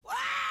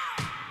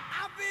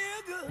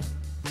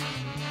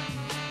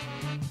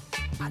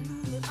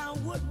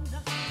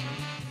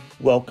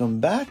Welcome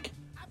back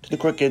to the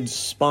Crooked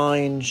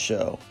Spine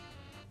Show.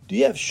 Do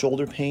you have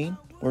shoulder pain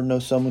or know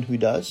someone who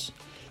does?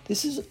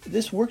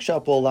 This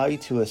workshop will allow you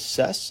to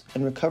assess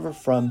and recover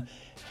from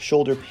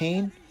shoulder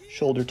pain,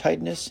 shoulder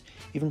tightness,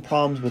 even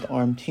problems with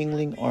arm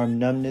tingling, arm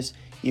numbness,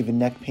 even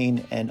neck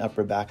pain and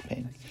upper back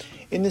pain.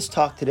 In this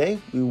talk today,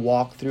 we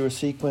walk through a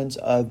sequence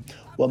of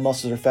what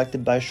muscles are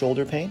affected by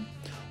shoulder pain,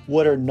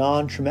 what are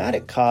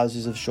non-traumatic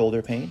causes of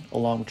shoulder pain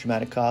along with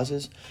traumatic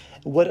causes,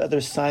 what other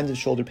signs of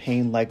shoulder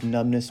pain like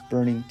numbness,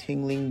 burning,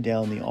 tingling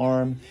down the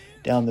arm,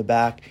 down the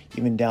back,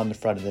 even down the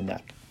front of the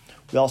neck.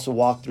 We also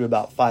walk through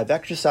about 5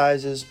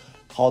 exercises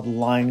called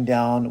lying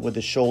down with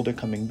the shoulder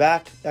coming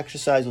back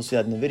exercise. You'll see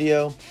that in the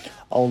video,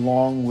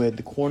 along with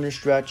the corner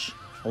stretch,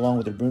 along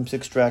with the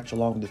broomstick stretch,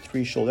 along with the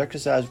 3 shoulder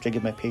exercise, which I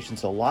give my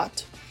patients a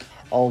lot,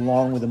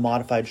 along with a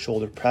modified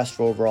shoulder press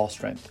for overall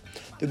strength.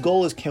 The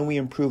goal is, can we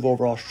improve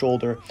overall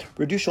shoulder,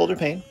 reduce shoulder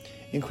pain,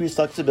 increase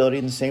flexibility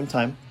at the same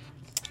time,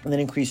 and then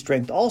increase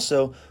strength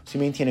also, so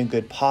maintain a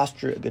good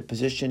posture, a good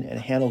position, and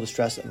handle the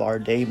stress of our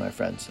day, my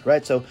friends. All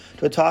right, so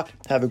to a talk,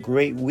 have a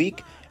great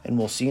week, and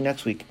we'll see you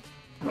next week.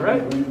 All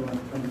right,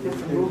 get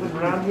some movement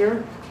around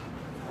here.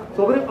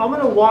 So I'm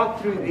going to walk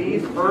through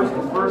these first,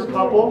 the first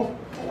couple,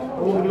 and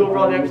we'll do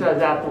overall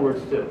exercise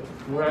afterwards too.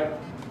 All right,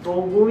 so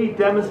we'll need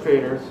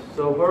demonstrators.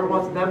 So whoever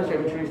wants to demonstrate,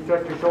 make sure you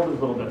stretch your shoulders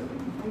a little bit.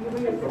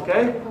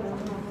 Okay,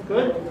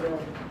 good.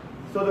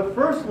 So the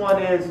first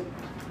one is,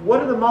 what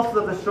are the muscles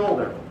of the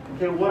shoulder?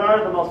 Okay, what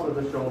are the muscles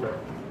of the shoulder?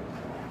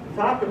 To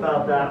talk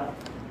about that,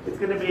 it's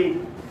going to be,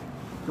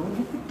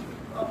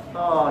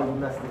 oh, you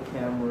messed the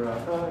camera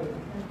up.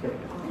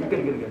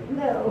 Okay, you're good.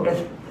 No.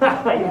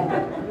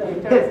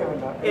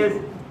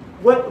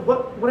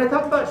 When I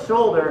talk about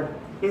shoulder,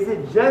 is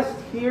it just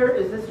here?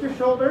 Is this your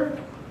shoulder?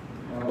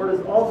 Or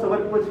does also,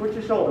 what's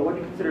your shoulder? What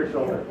do you consider a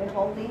shoulder? The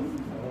whole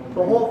thing.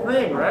 The whole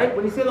thing, right?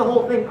 When you say the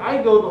whole thing,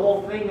 I go the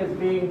whole thing as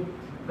being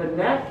the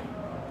neck,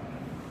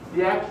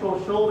 the actual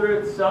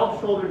shoulder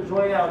itself, shoulder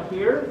joint out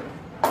here,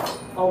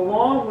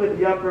 along with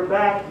the upper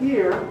back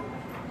here,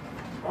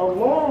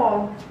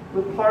 along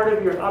with part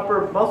of your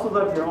upper muscles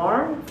of your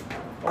arm,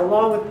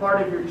 along with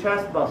part of your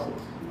chest muscles.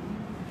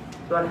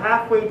 So I'm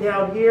halfway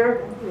down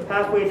here,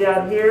 halfway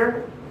down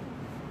here,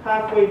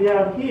 halfway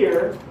down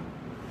here,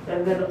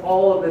 and then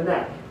all of the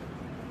neck.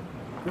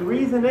 The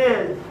reason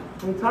is,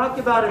 when we talk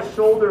about a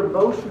shoulder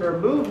motion or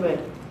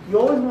movement, you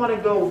always want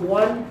to go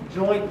one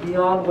joint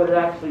beyond what it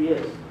actually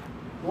is.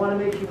 You want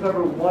to make sure you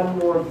cover one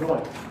more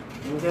joint.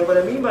 Okay, what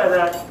I mean by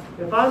that,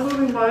 if I'm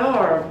moving my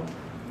arm,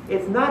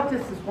 it's not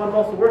just this one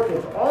muscle working,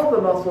 it's all the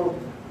muscles,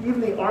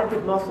 even the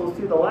armpit muscles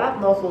too, the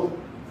lat muscles,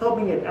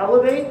 helping it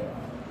elevate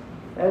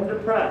and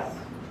depress.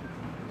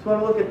 So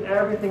I want to look at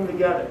everything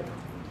together.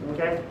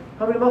 Okay?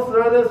 How many muscles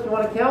are there? You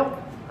want to count?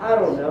 I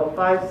don't know,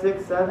 5,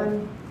 6,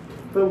 7.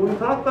 But when we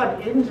talk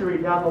about injury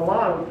down the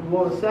line, which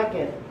we'll in a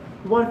second,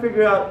 we want to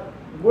figure out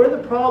where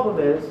the problem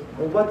is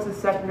and what's the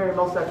secondary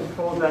muscle that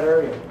controls that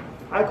area.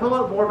 I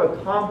call it more of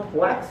a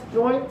complex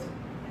joint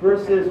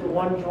versus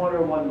one joint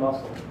or one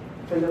muscle.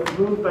 Because it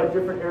moves by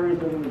different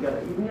areas moving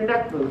together. Even your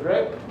neck moves,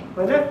 right?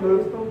 When the neck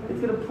moves, it's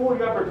going to pull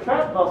your upper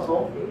trap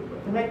muscle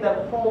to make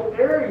that whole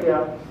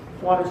area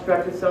want to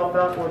stretch itself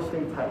out or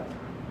stay tight.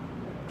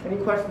 Any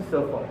questions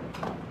so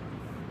far?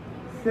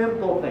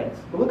 Simple things.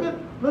 But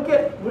look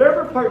at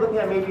whatever part you're looking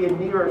at, maybe a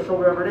knee or a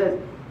shoulder, whatever it is.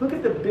 Look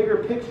at the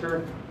bigger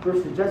picture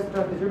versus just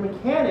because your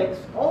mechanics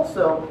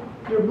also,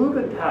 your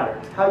movement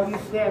patterns, how you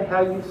stand,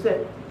 how you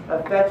sit,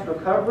 affects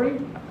recovery,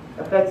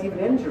 affects even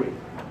injury.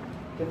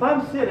 If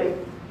I'm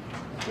sitting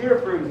here,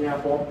 for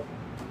example,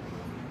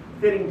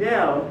 sitting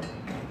down,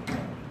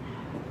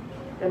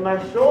 and my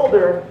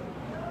shoulder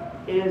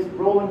is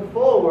rolling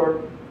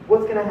forward,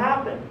 what's going to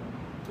happen?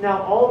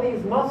 Now, all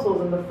these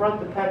muscles in the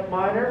front, the pec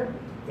minor,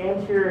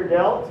 anterior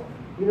delt,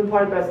 even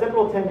part of the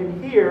bicipital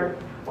tendon here,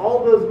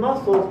 all those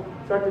muscles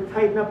start to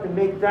tighten up to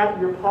make that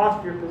your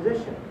posture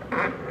position.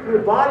 Your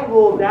body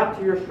will adapt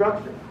to your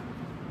structure.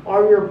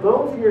 Are your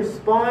bones in your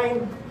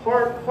spine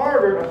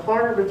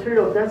harder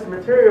material, denser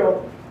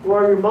material,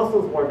 or are your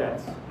muscles more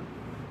dense?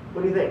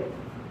 What do you think?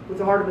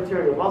 What's a harder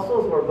material,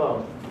 muscles or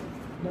bone?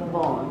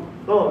 Bone.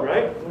 Bone,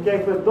 right?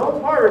 Okay, so if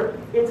bone's harder,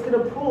 it's going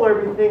to pull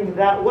everything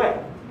that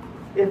way.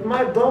 If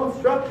my bone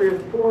structure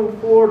is pulling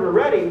forward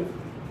already,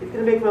 it's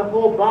going to make my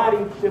whole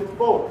body shift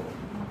forward.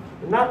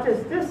 And not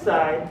just this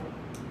side,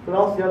 but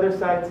also the other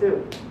side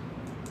too.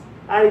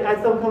 I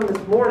had someone come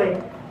this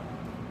morning,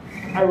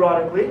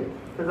 ironically,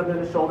 because I'm in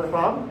a shoulder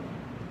problem.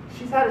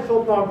 She's had a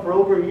shoulder problem for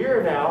over a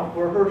year now,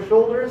 where her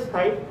shoulder is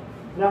tight.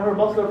 Now her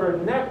muscle of her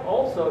neck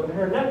also, and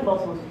her neck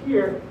muscles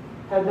here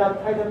have now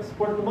tightened up to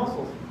support the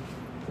muscles.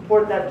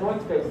 Support that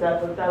joint space,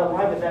 that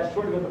alignment, that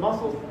shortening of the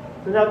muscles.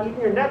 So now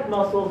even your neck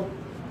muscles,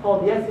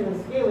 called the ischium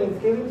and scalene.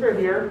 Scalenes are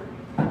here.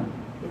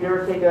 If you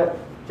ever take a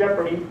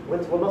Jeopardy,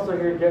 what muscle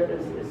here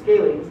is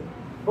scalenes.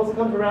 Muscle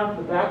comes around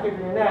to the back of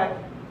your neck,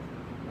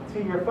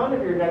 to your front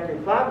of your neck,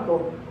 your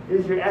clavicle,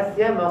 is your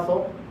SCM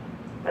muscle.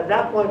 At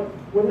that point,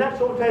 when that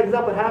shoulder tightens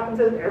up, what happens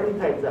is everything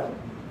tightens up.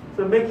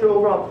 So it makes your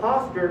overall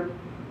posture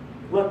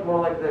look more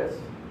like this.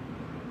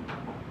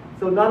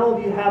 So not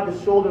only do you have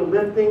the shoulder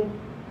lifting,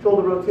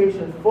 shoulder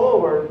rotation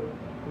forward,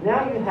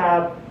 now you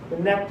have the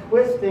neck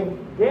twisting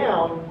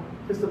down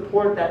to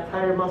support that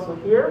tighter muscle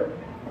here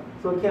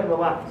so it can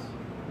relax.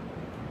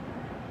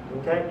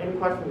 Okay, any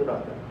questions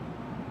about that?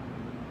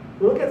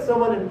 Look at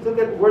someone and look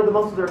at where the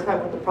muscles are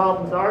tight, what the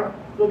problems are.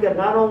 Look at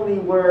not only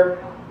where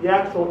the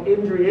actual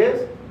injury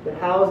is, but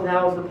how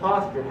is the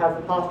posture. Has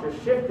the posture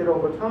shifted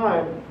over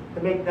time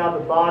to make now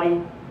the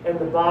body and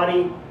the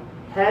body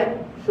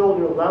head,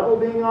 shoulder level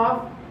being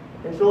off,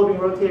 and shoulder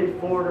being rotated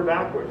forward or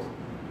backwards.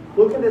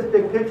 Look at this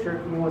big picture.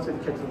 Give me one second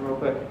to check something real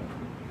quick.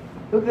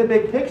 Look at the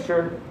big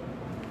picture.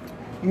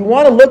 You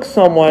want to look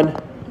someone,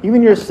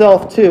 even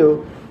yourself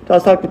too, I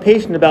was talking to a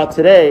patient about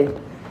today.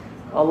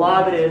 A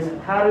lot of it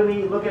is, how do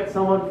we look at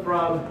someone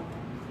from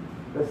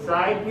the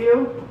side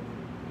view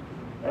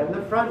and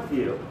the front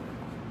view?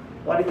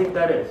 Why do you think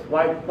that is?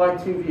 Why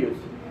two views?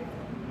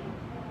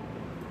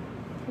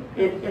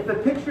 If a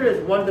picture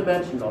is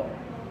one-dimensional,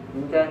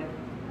 okay,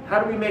 how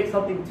do you make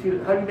something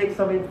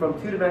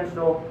from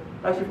two-dimensional,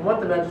 actually from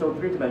one-dimensional to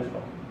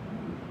three-dimensional?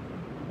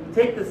 You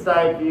take the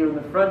side view and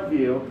the front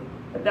view.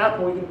 At that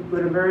point, we can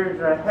put a mirror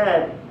in our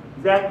head,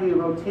 exactly the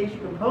rotation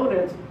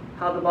components,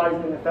 how the body's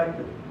being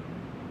affected.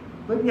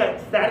 Looking at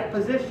static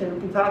position,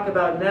 we can talk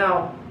about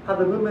now how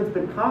the movement's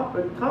been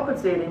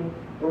compensating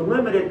or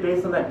limited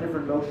based on that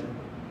different motion.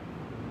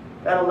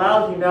 That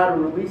allows you now to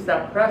release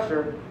that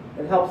pressure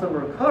and helps them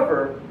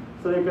recover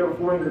so they can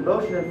perform the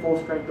motion in full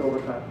strength over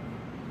time.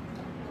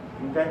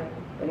 Okay?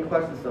 Any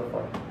questions so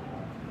far?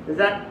 Does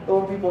that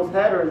go in people's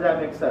head or does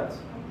that make sense?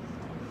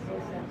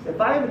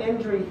 If I have an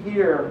injury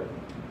here,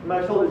 and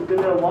my shoulder's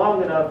been there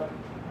long enough,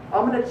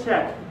 I'm going to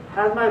check,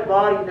 has my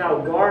body now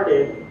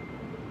guarded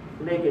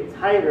to make it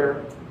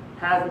tighter?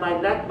 Has my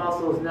neck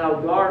muscles now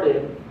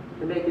guarded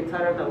to make it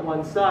tighter on that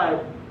one side?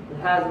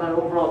 And has my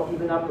overall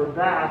even upper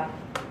back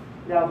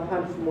now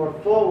punched more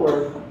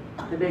forward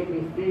to make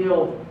me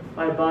feel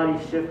my body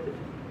shifted?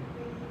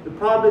 The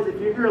problem is if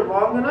you're here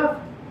long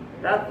enough,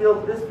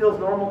 this feels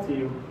normal to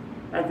you.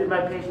 As did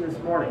my patient this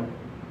morning.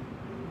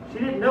 She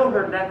didn't know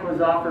her neck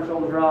was off, her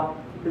shoulders were off,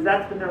 because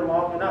that's been there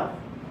long enough.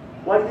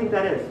 Why do you think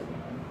that is?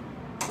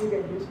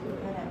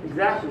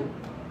 Exactly.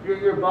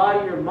 Your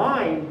body, your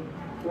mind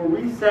will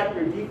reset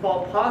your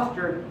default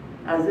posture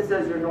as this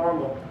as your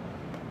normal.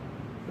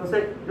 You'll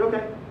say,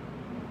 okay.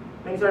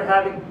 Then you start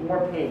having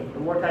more pain,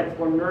 and more tightness,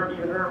 more nerve,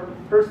 even her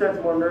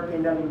sense more nerve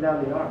pain down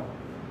the arm.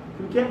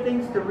 So we get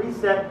things to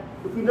reset.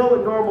 If we know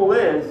what normal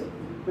is,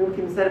 then we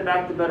can set it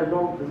back to a better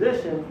normal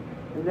position,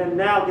 and then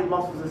now get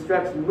muscles to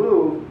stretch and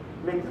move,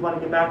 make us want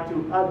to get back to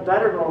a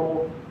better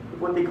normal,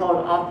 what they call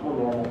an optimal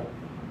normal.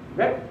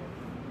 Okay?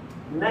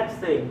 Next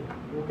thing,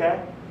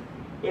 okay,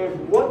 is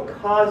what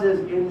causes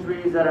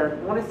injuries that are,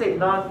 when I say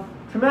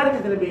non-traumatic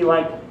is going to be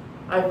like,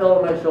 I fell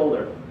on my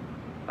shoulder.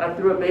 I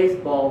threw a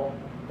baseball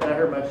and I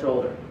hurt my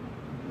shoulder.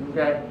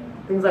 Okay?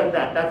 Things like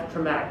that. That's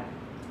traumatic.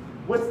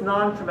 What's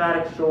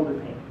non-traumatic shoulder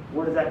pain?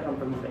 Where does that come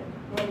from, you think?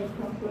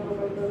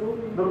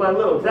 Little by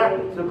little,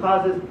 exactly. So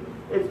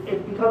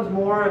it becomes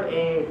more of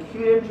an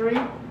acute injury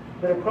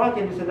than a chronic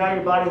injury, so now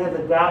your body has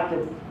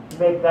adapted to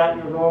make that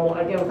your normal.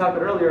 Again, we talked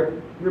about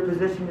earlier, your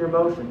position, your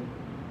motion.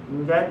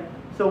 Okay?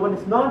 So when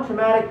it's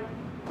non-traumatic,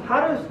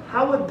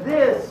 how would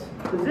this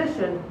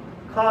position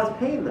cause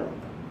pain though?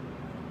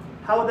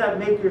 How would that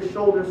make your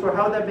shoulders sore?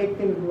 How would that make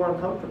things more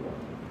uncomfortable?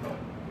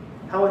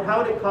 How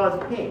would it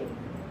cause pain?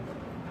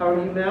 How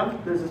are you, ma'am?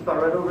 There's a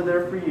spot right over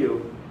there for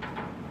you.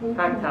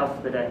 Packed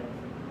house today.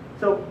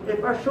 So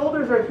if our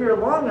shoulders are here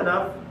long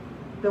enough,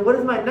 then what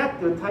does my neck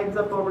do? It tightens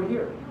up over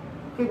here.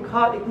 It can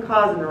cause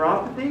a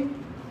neuropathy,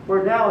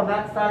 where now on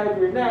that side of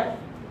your neck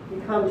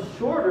becomes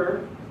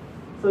shorter.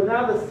 So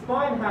now the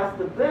spine has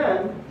to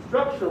bend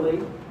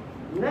structurally.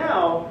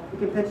 Now you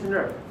can pinch the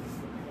nerve.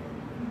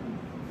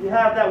 You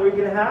have that, what you're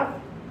going to have?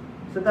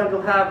 Sometimes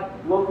you'll have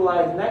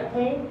localized neck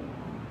pain,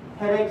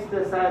 headaches to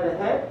the side of the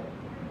head,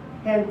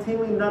 hand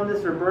tingling,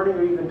 numbness, or burning,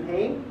 or even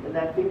pain in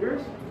that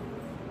fingers,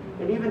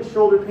 and even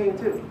shoulder pain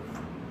too.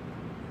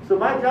 So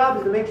my job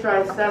is to make sure I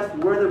assess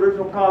where the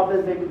original problem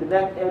is, maybe the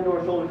neck and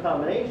or shoulder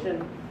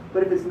combination.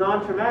 But if it's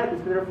non-traumatic,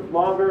 it's been there for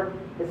longer,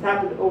 it's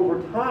happened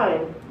over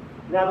time,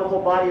 now the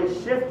whole body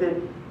is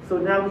shifted, so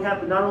now we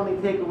have to not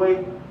only take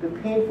away the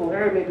painful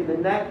area, maybe the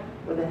neck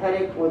or the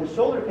headache or the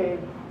shoulder pain,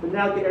 but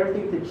now get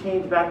everything to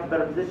change back to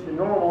better position to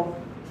normal.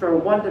 So a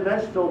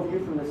one-dimensional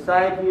view from the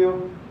side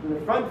view, from the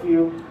front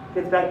view,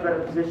 gets back to better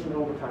position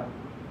over time.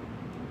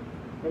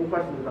 Any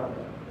questions about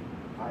that?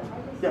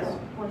 Yes.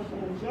 Question.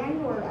 In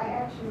January, I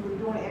actually was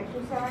doing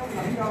exercise and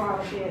I fell out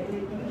of bed.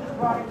 And it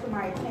brought it to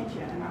my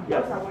attention. And of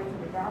course, I went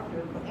to the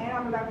doctor. And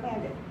I'm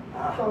left-handed.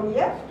 So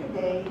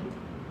yesterday,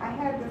 I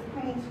had this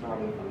pain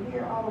starting from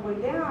here all the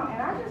way down.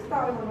 And I just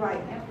thought it was like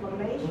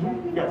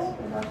inflammation, you know? Yes.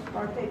 And I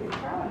started taking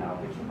Tylenol.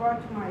 But you brought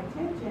it to my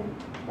attention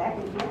back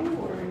in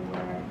January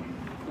where...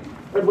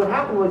 But what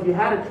happened was you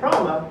had a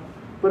trauma,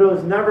 but it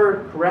was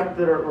never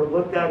corrected or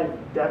looked at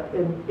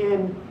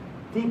in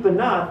deep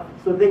enough,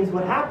 so things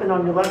would happen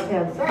on your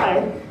left-hand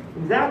side,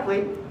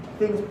 exactly,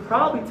 things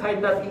probably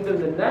tighten up either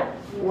the neck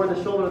or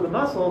the shoulder or the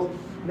muscles.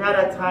 Now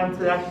that's time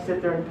to actually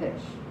sit there and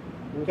pinch.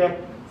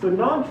 Okay? So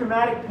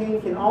non-traumatic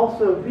pain can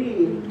also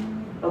be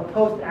a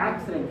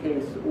post-accident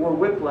case or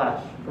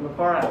whiplash from a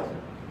car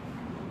accident.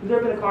 Who's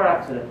ever been in a car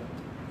accident?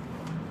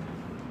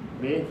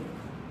 Me?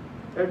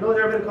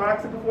 Nobody's ever been in a car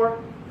accident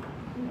before?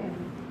 Yeah.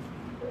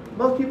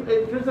 Most people,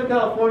 if you're in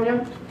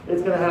California,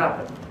 it's going to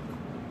happen.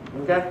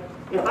 Okay?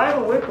 If I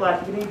have a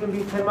whiplash, it can even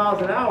be 10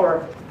 miles an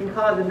hour, it can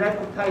cause the neck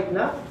to tighten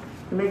up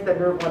to make that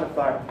nerve want to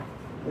fire.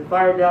 And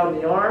fire down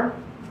the arm,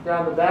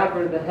 down the back,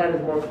 or the head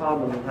is more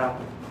commonly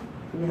happens.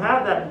 When you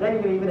have that, then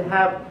you're going to even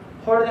have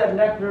part of that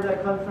neck nerve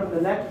that comes from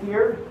the neck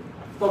here.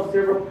 It's called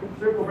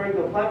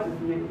cerebrobrachial plexus.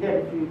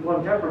 Again, if you go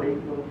on Jeopardy,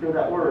 you'll hear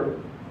that word.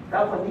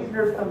 That's when these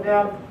nerves come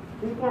down.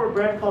 These form a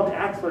branch called the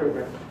axillary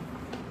branch.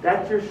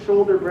 That's your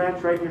shoulder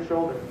branch right in your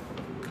shoulder.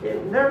 A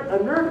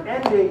nerve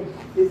ending,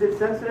 is it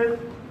sensitive?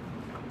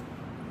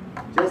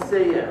 Just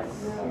say yes.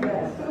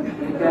 Yes.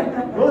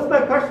 Okay? Most of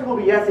my questions will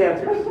be yes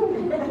answers.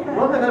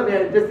 Most of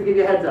them, just to give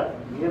you a heads up.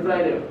 Here's what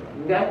I do.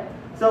 Okay?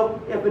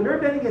 So if a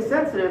nerve ending is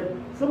sensitive,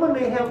 someone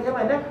may have, yeah,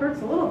 my neck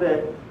hurts a little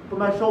bit, but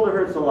my shoulder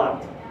hurts a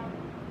lot.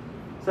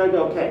 So I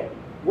go, okay,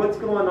 what's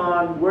going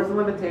on? Where's the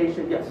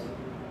limitation? Yes.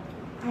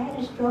 I had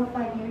a stroke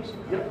 5 years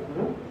ago. Yep.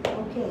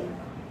 Mm-hmm. Okay,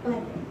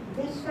 but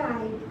this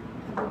side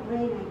of the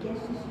brain, I guess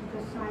this is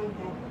the side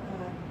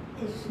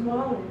that is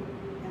smaller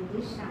than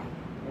this side.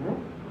 Mm-hmm.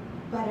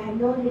 But I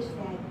noticed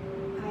that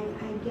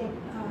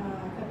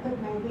I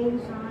put my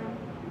rings on,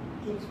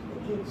 it's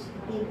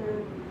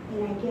bigger,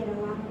 and I get a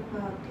lot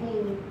of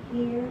pain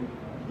here,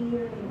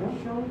 in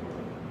the shoulder.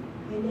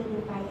 And then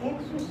if I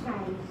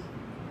exercise,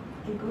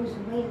 it goes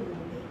away a little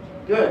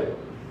bit. Good.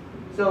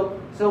 So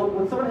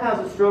when someone has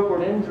a stroke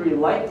or an injury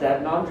like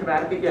that,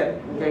 non-traumatic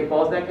again, okay,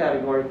 falls in that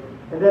category,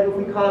 and then if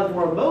we cause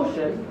more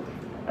motion,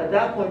 at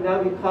that point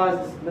now we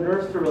cause the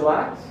nerves to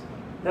relax,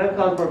 now we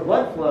cause more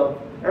blood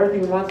flow,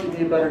 everything wants to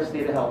be a better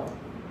state of health.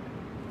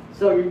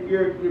 So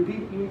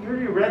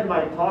you read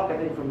my talk, I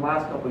think, from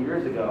last couple of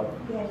years ago,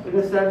 Yes. in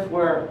the sense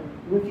where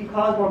if you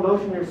cause more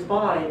motion in your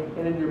spine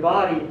and in your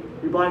body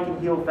can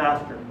heal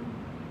faster.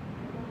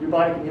 Your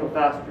body can heal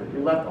faster.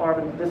 Your left arm,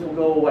 and this will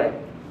go away.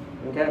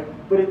 Okay?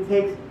 But it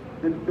takes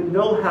the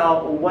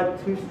know-how of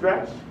what to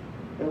stretch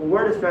and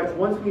where to stretch.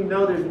 Once we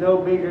know there's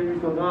no major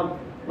injuries going on,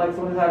 like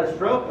someone who had a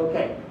stroke,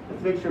 okay,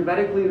 let's make sure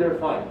medically they're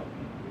fine.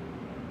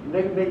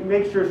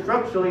 Make sure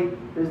structurally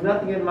there's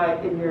nothing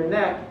in your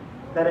neck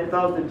that if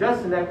I was to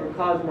adjust the neck would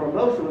cause more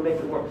motion would make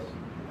it worse.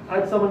 I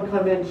had someone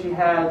come in, she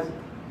has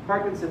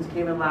Parkinson's,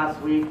 came in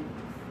last week,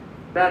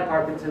 bad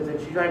Parkinson's, and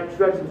she tried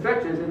some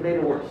stretches and made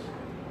it worse.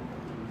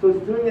 So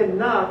it's doing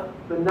enough,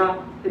 but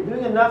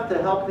doing enough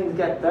to help things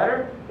get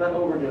better, not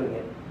overdoing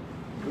it.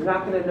 You're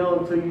not going to know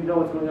until you know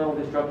what's going on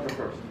with the structure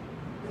first.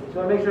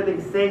 So I make sure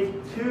everything's safe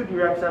to do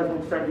your exercise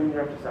when you start doing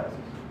your exercises.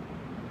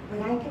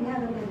 But I can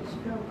have a little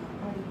stroke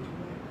according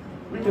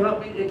to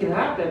what. It can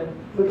happen,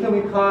 but can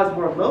we cause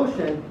more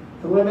motion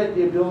to limit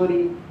the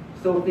ability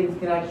so things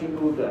can actually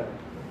move better?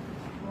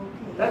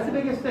 Okay. That's the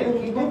biggest thing.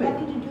 But Keep it has moving.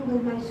 nothing to do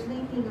with my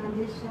sleeping on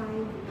this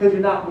side. Because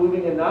you're not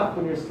moving enough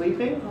when you're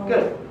sleeping? Oh.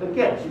 Good.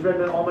 Again, she's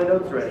read all my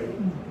notes already.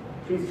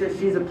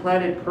 She's a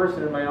planted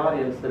person in my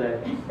audience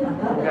today.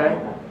 Okay?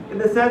 In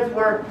the sense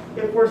where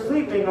if we're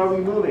sleeping, are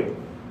we moving?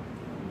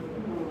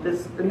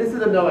 This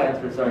is a no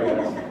answer, sorry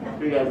guys.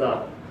 Screw you guys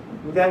off.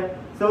 Okay?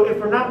 So if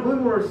we're not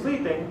moving when we're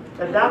sleeping,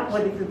 at that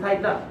point it can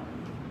tighten up.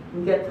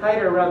 You get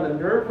tighter around the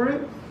nerve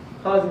root,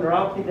 causing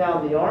neuropathy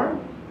down the arm,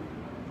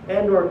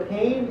 and or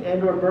pain,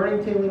 and or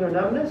burning, tingling, or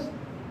numbness,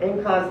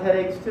 and cause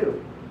headaches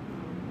too.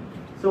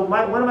 So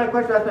one of my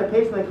questions I ask my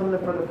patient when they come in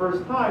for the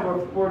first time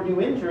or for a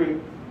new injury,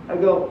 I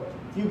go,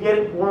 do you get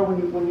it more when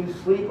you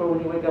sleep or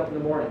when you wake up in the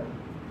morning?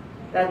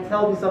 That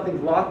tells me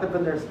something's locked up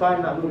in their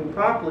spine, not moving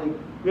properly.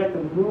 We have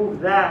to move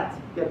that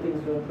to get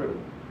things to improve.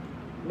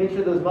 Make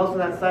sure those muscles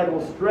on that side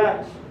will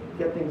stretch,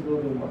 get things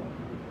moving more.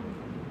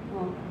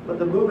 But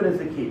the movement is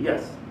the key,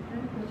 yes.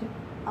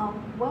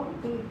 What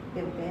would be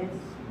the best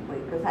way?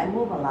 Because I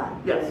move a lot.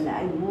 Yes. And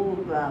I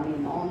move,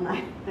 all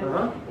night.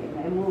 Uh-huh. And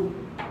I move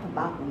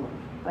backwards.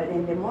 But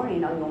in the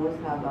morning, I always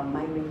have a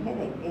migraine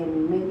headache.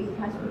 And maybe it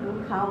has to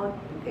do how,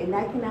 and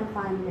I cannot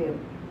find the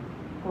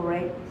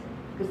correct,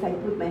 because I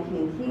put my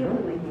hand here,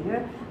 put my hand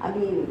here. I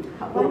mean,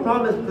 Well, the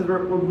problem is because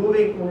we're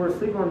moving, when we're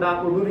sleeping or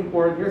not, we're moving,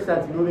 or in your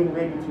sense, moving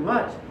maybe too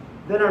much.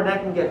 Then our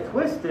neck can get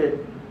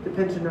twisted to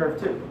pinch a nerve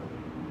too.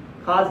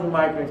 Causing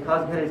migraines,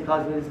 causing headaches,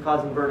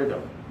 causing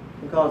vertigo.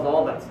 Can cause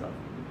all that stuff.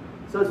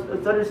 So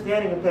it's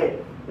understanding, okay,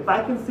 if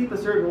I can sleep a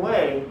certain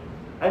way,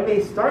 I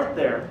may start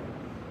there,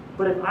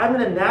 but if I'm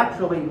going to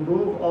naturally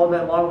move all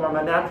night long, or I'm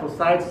a natural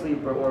side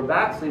sleeper, or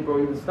back sleeper,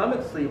 or even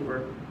stomach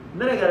sleeper,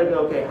 then I got to go,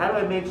 okay, how do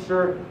I make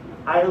sure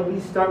I at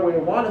least start where I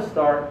want to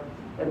start,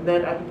 and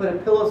then I can put a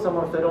pillow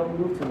somewhere so I don't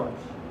move too much.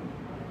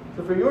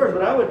 So for yours,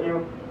 what I would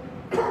do,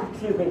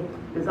 excuse me,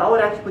 is I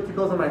would actually put two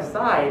pillows on my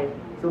side,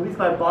 so at least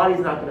my body's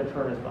not going to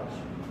turn as much.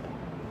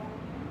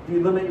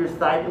 You limit your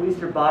side, at least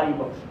your body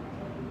motion.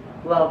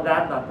 Allow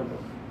that not to move.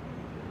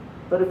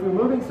 But if you're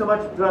moving so much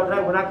throughout the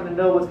night, we're not going to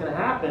know what's going to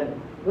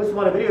happen. We just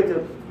want to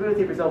videotape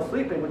yourself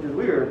sleeping, which is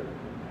weird.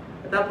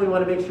 At that point, you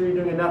want to make sure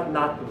you're doing enough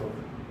not to move.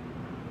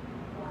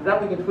 Because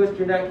that way you can twist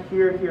your neck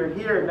here, here,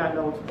 here, and not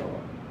know what's going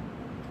on.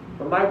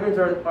 But migraines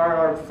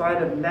are a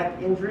sign of neck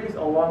injuries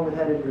along with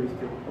head injuries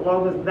too,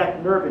 along with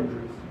neck nerve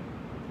injuries.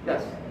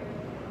 Yes?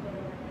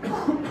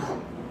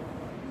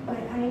 But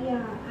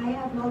I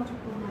have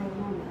multiple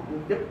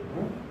myeloma. Yep.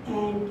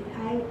 And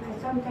I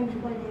sometimes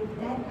wonder if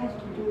that has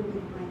to do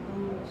with my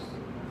bones.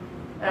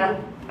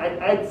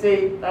 I'd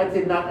say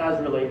not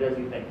as related as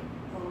you think.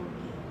 Okay.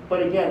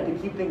 But again, to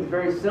keep things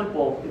very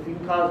simple, if you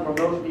can cause more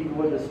motion even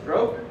with a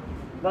stroke,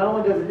 not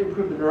only does it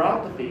improve the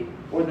neuropathy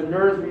or the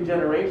nerves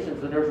regeneration,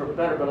 so the nerves work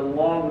better, but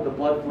along with the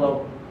blood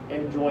flow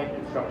and joint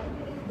instruction.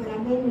 But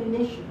I'm in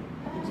remission.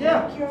 It's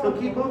Yeah, not so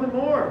curable. keep moving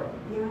more.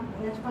 Yeah,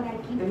 that's what I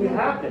keep And you doing.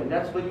 have been.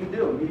 That's what you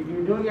do.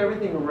 You're doing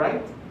everything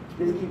right.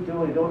 Just keep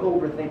doing it. Don't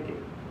overthink it.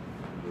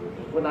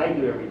 What I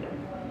do every day.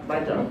 My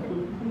job.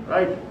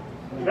 Right?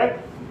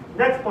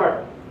 Next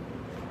part.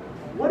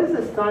 What is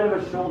a sign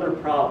of a shoulder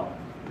problem?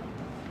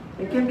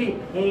 It can be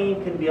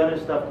pain, can be other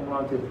stuff going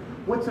on too.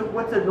 What's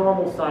a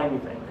normal sign, you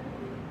think?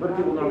 What do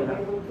people normally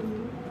have?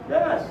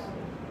 Yes.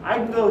 I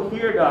can go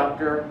here,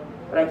 doctor,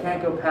 but I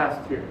can't go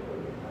past here.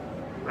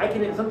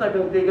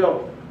 Sometimes they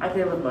go, I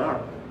can't lift my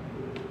arm.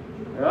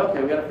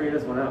 Okay, we got to figure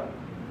this one out.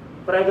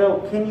 But I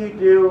go, can you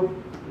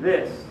do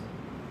this?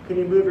 Can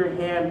you move your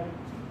hand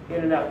in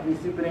and out? Can you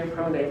supinate,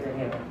 pronate your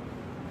hand?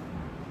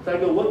 So I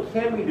go, what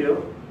can we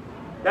do?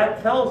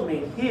 That tells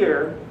me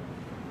here,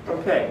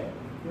 okay,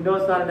 you know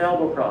it's not an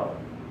elbow problem.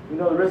 You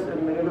know the wrist,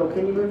 and I go,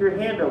 can you move your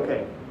hand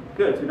okay?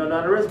 Good, so you know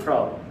not a wrist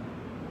problem.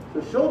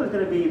 So shoulder is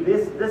going to be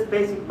this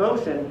basic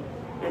motion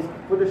is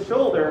for the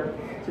shoulder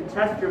to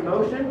test your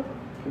motion.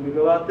 Can we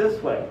go out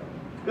this way?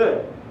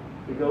 Good.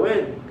 We go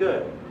in,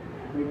 good.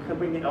 We can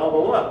bring the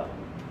elbow up.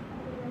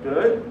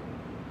 Good.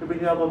 We bring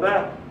the elbow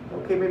back.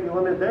 Okay, maybe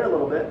limit it there a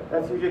little bit.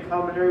 That's usually a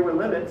common area with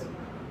limits.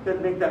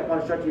 Doesn't make that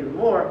want to stretch even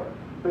more.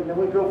 But then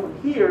we go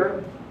from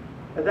here.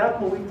 At that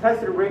point, we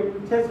tested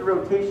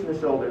rotation of the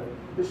shoulder.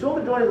 The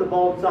shoulder joint is a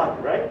ball and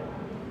socket, right?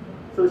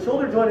 So the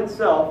shoulder joint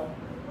itself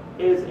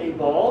is a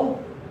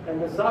ball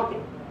and a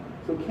socket.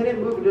 So can it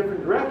move in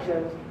different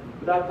directions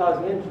without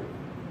causing injury?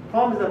 The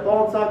problem is that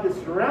ball and socket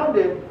is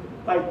surrounded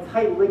by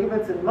tight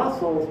ligaments and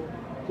muscles.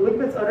 The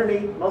ligaments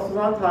underneath, muscles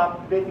on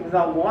top, make things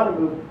not want to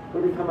move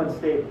or become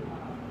unstable.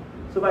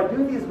 So by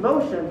doing these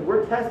motions,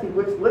 we're testing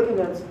which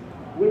ligaments,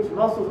 which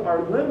muscles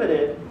are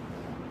limited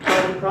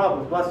causing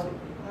problems. Bless you.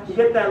 To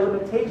get that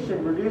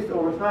limitation reduced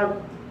over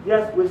time,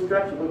 yes, with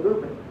stretching, with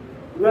movement.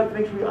 We have to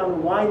make sure we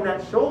unwind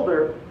that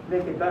shoulder to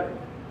make it better.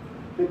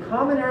 The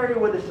common area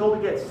where the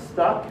shoulder gets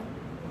stuck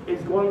is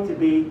going to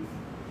be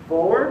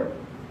forward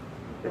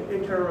and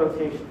internal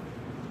rotation.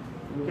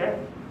 Okay?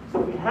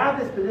 So if we have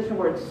this position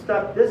where it's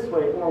stuck this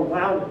way or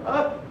wound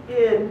up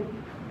in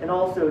and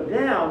also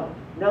down,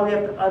 now we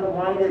have to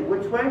unwind it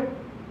which way?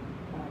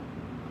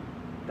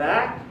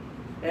 Back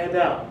and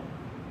out.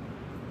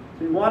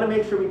 So we want to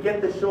make sure we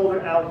get the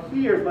shoulder out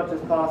here as much as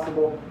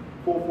possible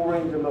for full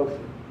range of motion.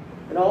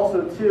 And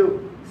also,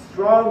 too,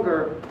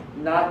 stronger,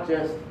 not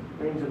just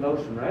range of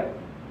motion, right?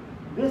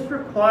 This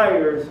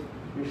requires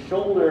your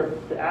shoulder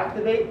to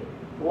activate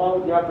along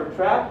with the upper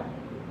trap,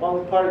 along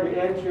with part of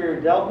your anterior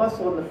delt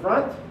muscle in the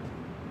front,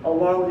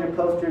 along with your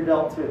posterior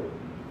delt too.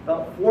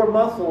 About 4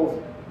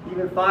 muscles,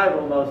 even 5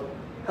 almost,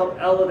 help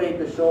elevate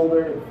the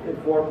shoulder in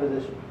forward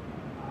position.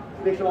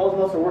 To make sure all those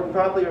muscles are working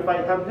properly, or if I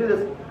have to do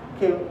this,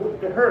 okay,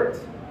 it hurts.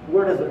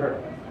 Where does it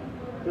hurt?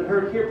 Does it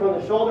hurt here from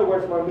the shoulder where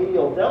it's more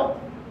medial delt?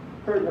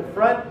 Hurt in the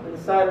front, in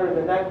the side, or in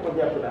the neck, or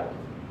the upper back?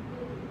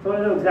 So I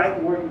want to know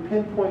exactly where you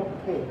pinpoint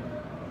the pain.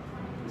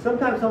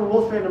 Sometimes someone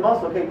will strain the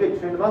muscle. Okay, good.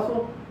 Strain the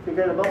muscle. Take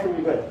care of the muscle,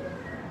 you're good.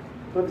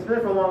 But if it's been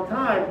there for a long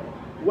time,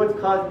 what's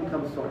causing it to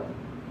become sore?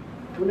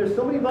 When there's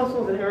so many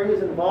muscles and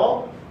areas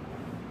involved,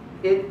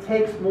 it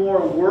takes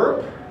more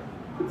work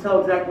to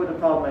tell exactly what the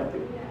problem might be.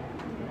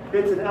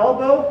 If it's an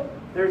elbow,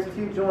 there's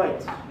 2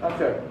 joints. I'm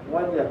sorry,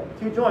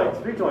 2 joints,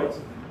 3 joints.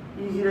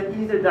 Easy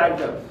to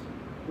diagnose.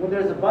 When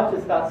there's a bunch,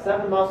 it's got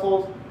 7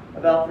 muscles,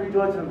 about 3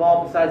 joints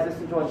involved besides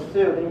distant joints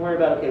too, then you worry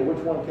about, okay, which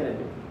one can it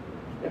be?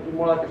 You have to be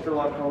more like a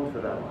Sherlock Holmes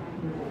for that one.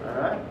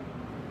 All right?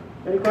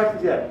 Any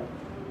questions yet?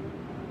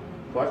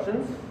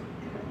 Questions?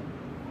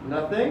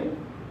 Nothing?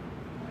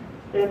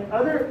 And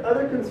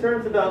other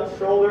concerns about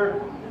shoulder,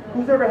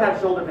 who's ever had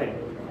shoulder pain?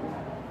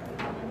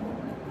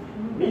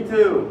 Me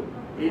too.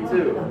 Me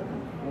too.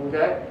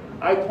 Okay?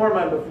 I tore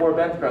mine before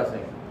bench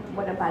pressing.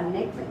 What about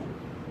neck pain?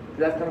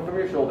 That's coming from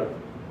your shoulder.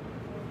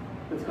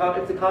 It's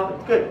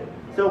good.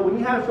 So when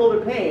you have shoulder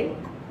pain,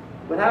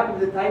 what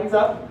happens is it tightens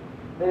up,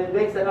 and it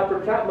makes that upper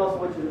trap muscle,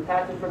 which is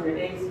attaching from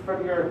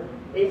your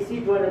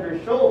AC joint of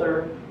your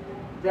shoulder,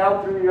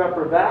 down through your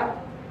upper back,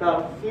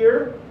 about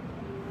here,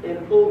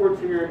 and over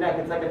to your neck.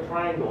 It's like a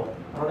triangle.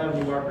 I don't have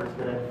any markers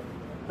today.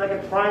 It's like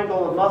a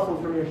triangle of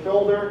muscles from your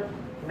shoulder,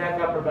 neck,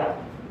 upper back.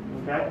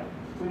 Okay?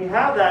 When you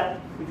have that,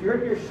 if you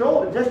hurt your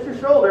shoulder, just your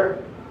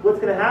shoulder, what's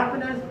going to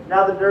happen is,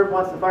 now the nerve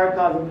wants to fire,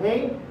 causing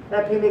pain.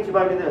 That pain makes your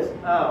body do this.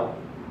 Oh.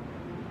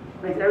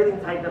 Makes everything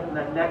tighten up in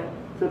that neck.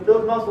 So if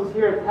those muscles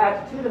here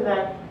attach to the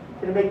neck,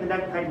 it'll make the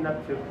neck tighten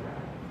up too.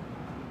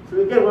 So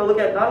again, we'll look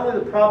at not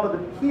only the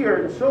problem of here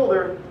in the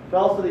shoulder, but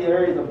also the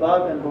areas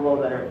above and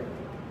below that area.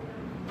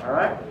 All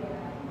right?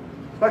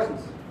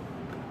 Questions?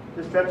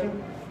 Just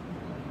stretching?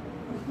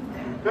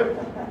 Good?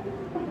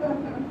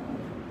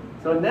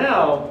 So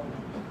now,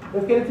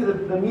 let's get into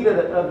the meat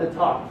of the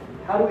talk.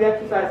 How do we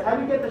exercise? How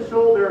do we get the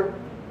shoulder,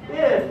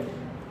 if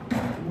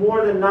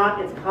more than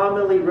not it's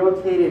commonly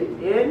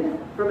rotated in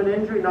from an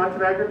injury,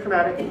 non-traumatic or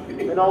traumatic,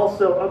 and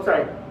also,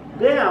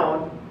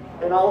 down,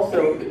 and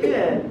also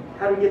in,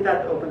 how do we get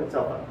that to open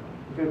itself up?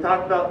 We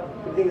talked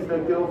about the things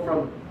that go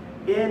from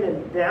in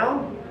and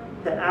down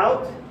to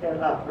out and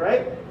up,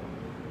 right?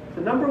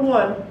 So number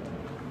one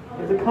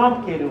is a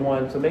complicated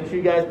one, so make sure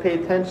you guys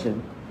pay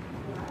attention.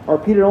 I'll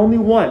repeat it only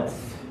once,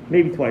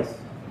 maybe twice.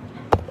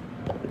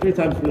 3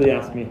 times really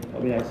ask me,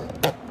 that'll be nice.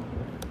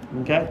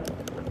 Okay?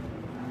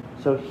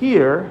 So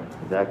here,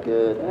 is that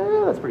good?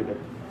 That's pretty good.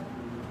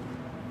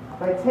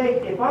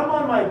 If I'm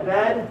on my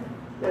bed,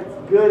 that's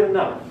good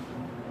enough.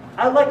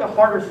 I like a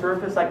harder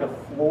surface like a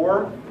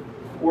floor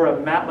or a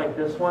mat like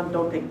this one.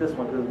 Don't take this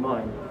one because it's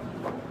mine.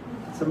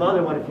 Some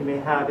other one if you may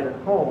have it at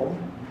home.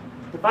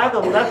 If I have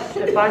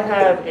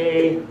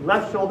a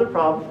left shoulder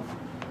problem,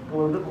 a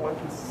little bit more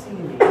can see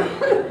me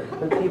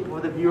than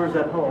the viewers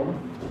at home.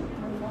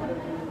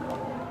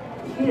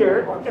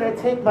 Here, and I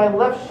take my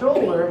left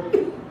shoulder,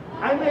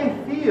 I may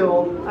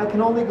feel I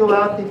can only go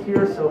out to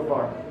here so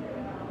far.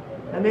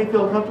 I may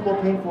feel comfortable,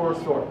 painful, or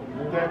sore.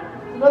 Okay?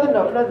 Another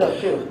note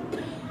too.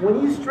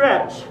 When you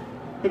stretch,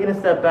 taking a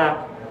step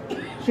back,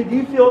 should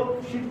you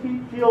feel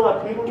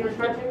pain when you're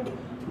stretching? Do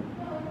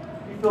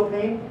you feel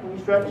pain when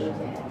you stretch?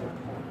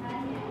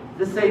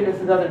 Just say this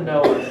is another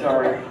no, I'm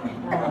sorry.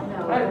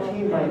 I had to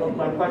change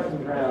my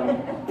questions around.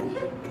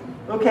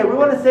 Okay, we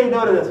want to say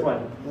no to this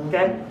one.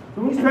 Okay?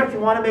 When you stretch, you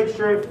want to make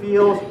sure it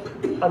feels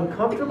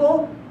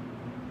uncomfortable,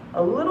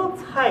 a little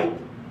tight,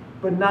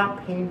 but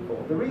not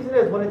painful. The reason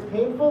is when it's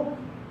painful,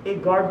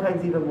 it guard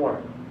tightens even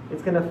more.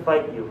 It's going to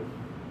fight you.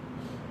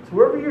 So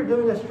wherever you're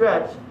doing a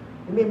stretch,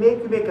 it may make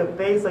you make a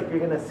face like you're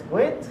going to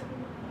squint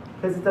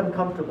because it's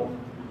uncomfortable.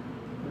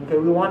 Okay,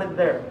 we want it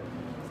there.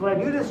 So when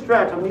I do this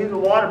stretch, I'm going to use a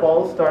water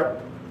bottle to start.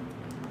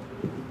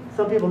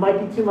 Some people might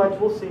be too much,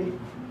 we'll see.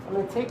 I'm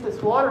going to take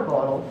this water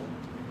bottle.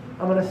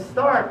 I'm going to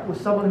start with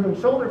someone who's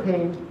in shoulder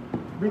pain.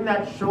 Bring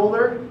that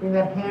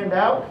hand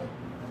out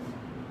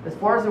as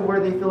far as where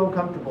they feel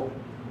uncomfortable.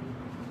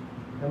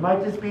 It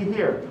might just be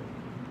here.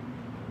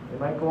 It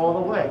might go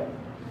all the way.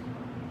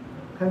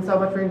 Depends how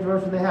much range of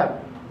motion they have.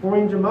 More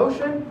range of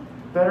motion,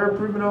 better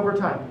improvement over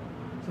time.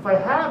 So if I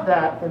have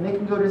that, and they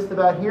can go just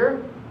about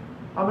here,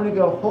 I'm going to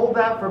go hold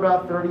that for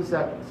about 30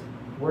 seconds,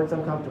 where it's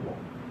uncomfortable.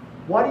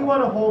 Why do you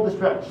want to hold the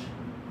stretch?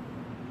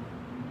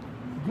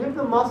 Give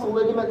the muscle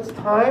ligaments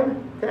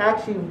time to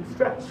actually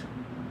stretch.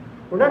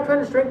 We're not trying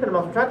to strengthen the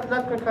muscle. We're not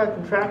trying to kind of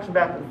contraction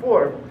back and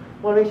forth.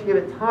 We want to make sure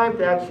you give it time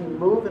to actually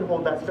move and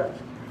hold that stretch.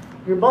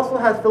 Your muscle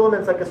has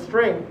filaments like a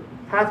string,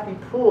 has to be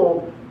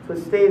pulled so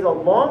it stays a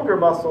longer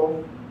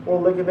muscle or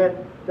ligament,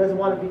 doesn't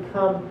want to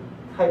become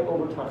tight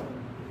over time.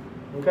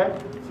 Okay?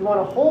 So you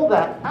want to hold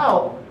that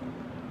out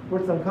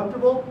where it's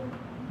uncomfortable.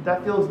 If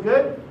that feels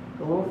good,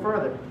 go a little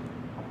further.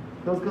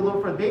 Feels good a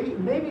little further.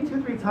 Maybe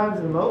 2-3 times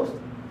at the most.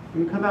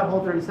 You come out,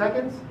 hold 30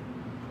 seconds,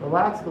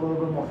 relax, go a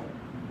little bit more.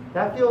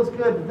 That feels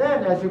good.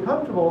 Then, as you're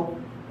comfortable,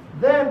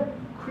 then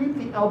creep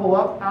the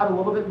elbow out a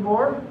little bit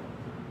more.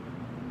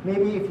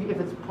 Maybe if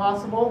it's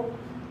possible,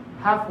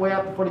 halfway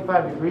up to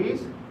 45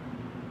 degrees.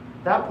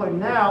 At that point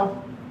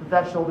now, let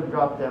that shoulder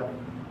drop down.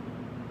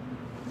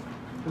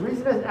 The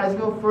reason is, as you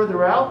go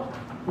further out,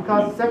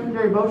 because the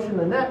secondary motion in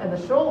the neck and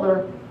the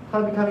shoulder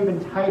kind of become even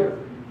tighter.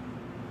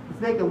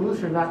 Let's make it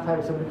looser, not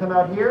tighter. So I'm going to come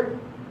out here.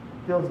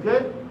 Feels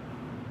good.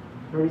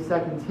 30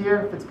 seconds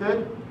here, if it's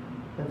good.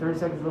 And 30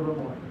 seconds a little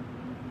bit more.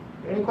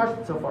 Any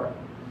questions so far?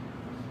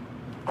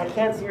 I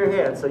can't see your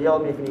hand, so yell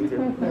at me if you need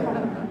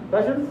to.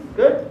 Questions?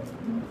 Good?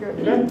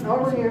 Good.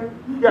 Over here.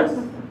 Yes.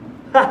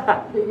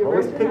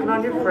 Always picking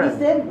on your friend. He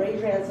said raise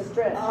your hands to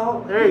stretch.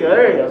 Oh. There you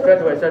go.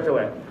 Stretch away, stretch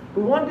away.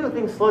 We want to do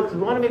things slow because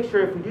we want to make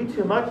sure if we do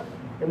too much,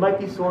 it might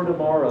be sore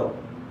tomorrow.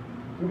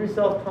 Give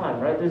yourself time,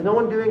 right? There's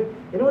anyone doing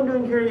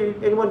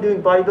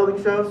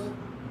bodybuilding shows?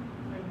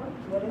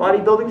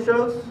 Bodybuilding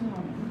shows?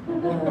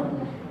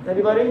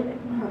 Anybody?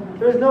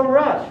 There's no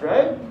rush,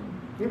 right?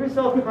 Give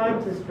yourself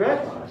time to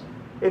stretch.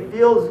 It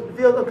feels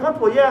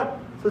uncomfortable, yeah.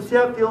 So see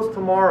how it feels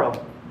tomorrow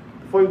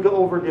before you go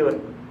overdo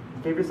it.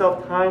 Give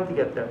yourself time to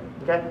get there.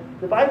 Okay?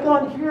 If I've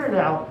gone here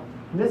now,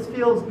 and this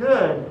feels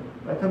good,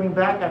 by coming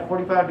back at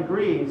 45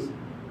 degrees,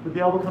 with the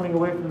elbow coming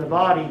away from the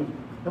body,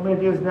 what I'm going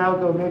to do is now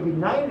go maybe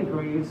 90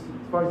 degrees,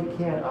 as far as you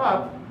can,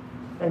 up,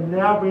 and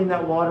now bring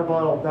that water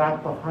bottle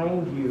back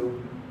behind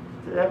you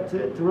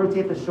to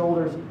rotate the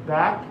shoulders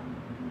back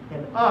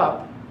and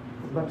up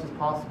as much as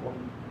possible.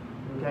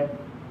 Okay?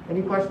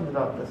 Any questions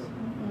about this?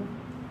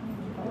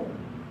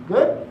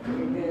 Good?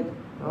 You're good.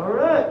 All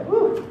right.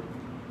 Woo.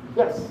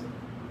 Yes.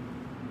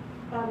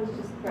 I was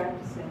just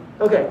practicing.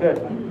 Okay,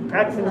 good.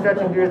 Practicing,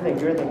 stretching, do your thing,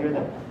 do your thing, do your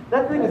thing.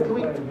 That thing is, can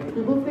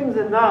we move things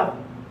enough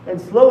and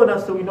slow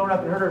enough so we don't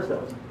have to hurt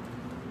ourselves?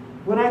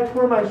 When I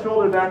tore my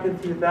shoulder back in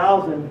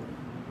 2000, it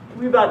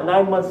took me about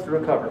 9 months to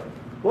recover.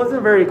 It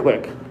wasn't very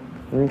quick,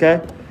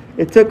 okay?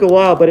 It took a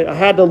while, but I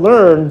had to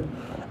learn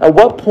at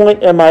what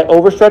point am I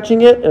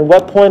overstretching it and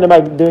what point am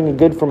I doing it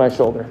good for my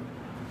shoulder.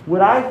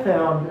 What I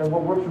found, and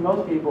what works for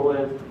most people,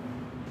 is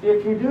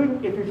if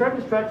you're trying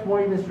to stretch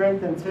more even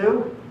strength than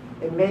 2,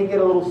 it may get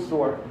a little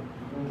sore,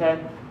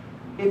 okay?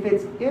 If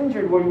it's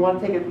injured where you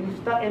want to take it, if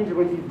it's not injured,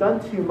 but if you've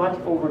done too much,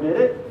 overdid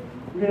it,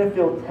 you're going to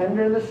feel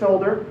tender in the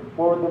shoulder,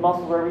 or the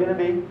muscles wherever you're going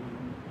to be.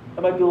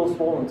 It might be a little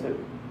swollen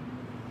too.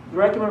 The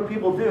recommend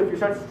people do, if you're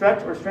trying to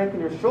stretch or strengthen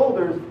your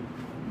shoulders,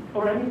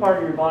 or any part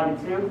of your body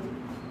too,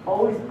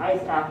 always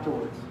ice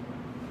afterwards.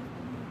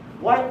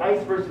 Why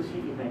ice versus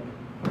heat, you think?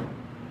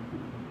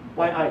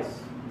 Why ice?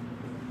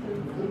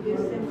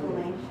 Reduce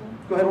inflammation.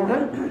 Go ahead, one more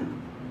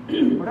time.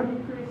 One more time.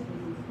 Increases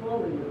the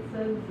swelling, it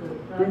sends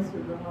it back to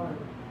the heart.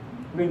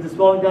 It means the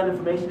swelling down,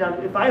 inflammation down.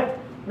 If I've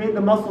made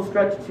the muscle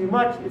stretch too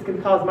much, it's going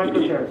to cause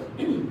micro tears.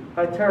 If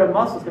I tear a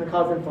muscle, it's going to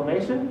cause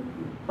inflammation,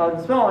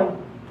 cause swelling.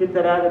 Get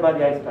that out of there by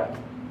the ice pack.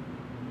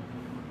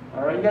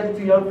 All right, you guys are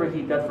too young for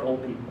heat. That's for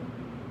old people.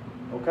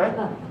 Okay?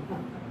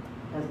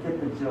 Let's get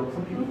the joke.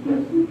 Some people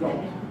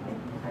don't.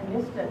 I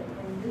missed it.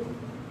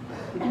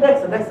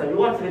 Next time. You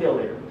watch the video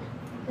later.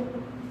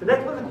 The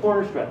next one's a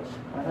corner stretch.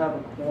 I have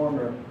a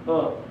corner.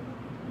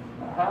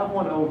 I have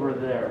one over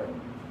there.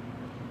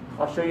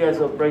 I'll show you guys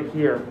right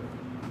here.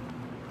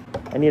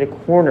 I need a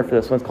corner for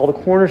this one. It's called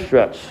a corner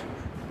stretch.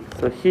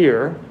 So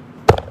here,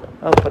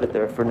 I'll put it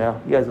there for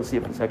now. You guys will see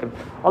it in a second.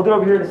 I'll do it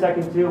over here in a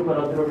second too, but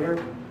I'll do it over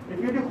here. If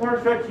you do corner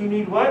stretch, you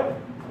need what?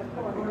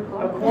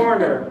 A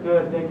corner.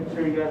 Good, making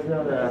sure you guys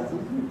know that.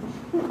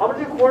 I'm going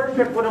to do corner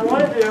stretch. What I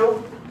want to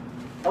do,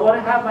 I want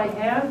to have my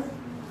hands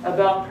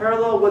about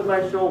parallel with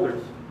my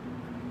shoulders.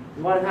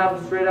 You want to have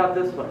them straight out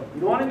this way.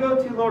 You don't want to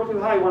go too low or too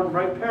high. You want them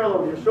right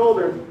parallel with your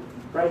shoulders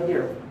right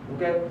here.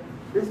 Okay?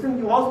 This thing,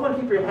 you also want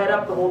to keep your head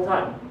up the whole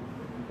time.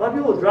 A lot of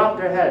people will drop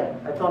their head.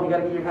 I tell them you got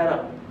to get your head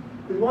up.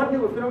 Because you want to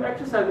do, if you don't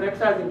exercise, an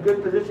exercise in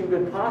good position,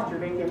 good posture,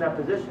 maintain that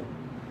position.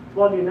 So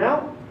what I'll do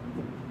now,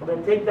 I'm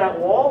going to take that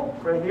wall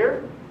right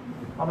here.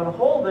 I'm going to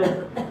hold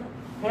it,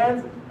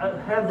 hands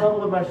level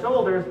with my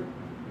shoulders,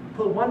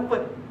 put one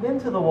foot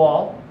into the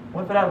wall,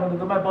 one foot out. I'm going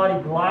to let my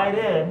body glide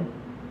in,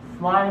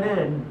 slide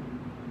in,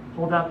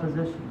 hold that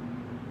position.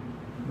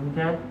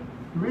 Okay?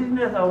 The reason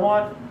is I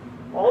want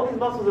all these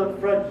muscles up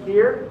front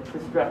here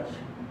to stretch.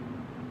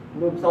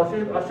 So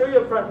I'll show you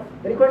up front.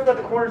 Any questions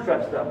about the corner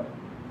stretch though?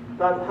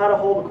 About how to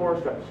hold the corner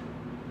stretch?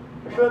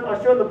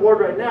 I'll show on the board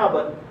right now,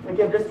 but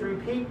again, just to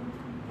repeat,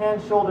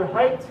 hand shoulder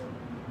height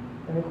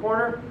in the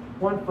corner,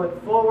 1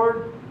 foot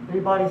forward,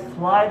 everybody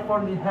slide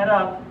forward the head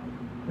up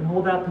and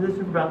hold that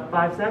position for about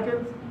 5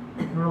 seconds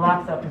and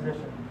relax that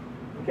position.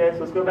 Okay, so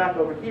let's go back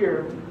over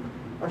here.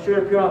 I'll show you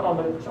up here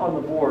on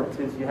the board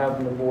too, so you have it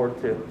on the board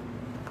too.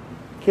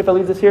 Okay, if I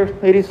leave this here,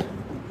 ladies? Is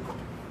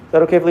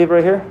that okay if I leave it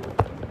right here?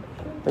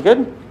 Are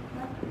good?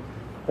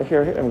 Right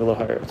here, I'm going to go a little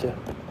higher too.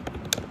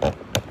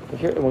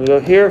 Here, and we'll go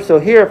here. So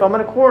here, if I'm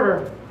in a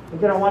corner,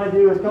 again, I want to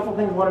do is a couple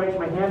things. I want to make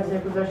sure my hands in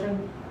the same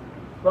position.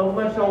 Level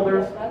my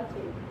shoulders.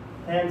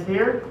 Hands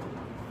here.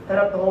 Head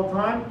up the whole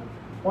time.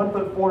 1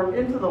 foot forward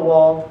into the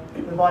wall.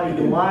 The body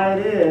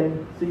glide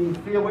in. So you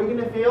feel, what are you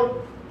going to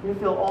feel? You're going to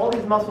feel all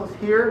these muscles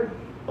here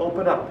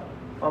open up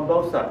on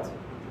both sides.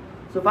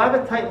 So if I have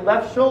a tight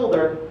left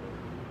shoulder,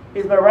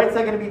 is my right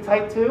side going to be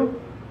tight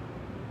too?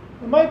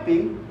 It might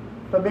be,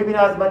 but maybe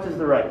not as much as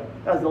the right,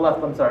 as the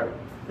left, I'm sorry.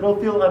 It'll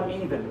feel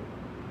uneven.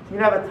 So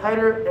you can have a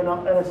tighter and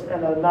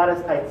a not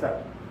as tight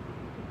side.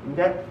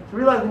 Okay? So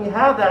realize when you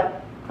have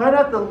that, try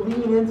not to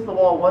lean into the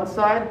wall one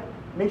side.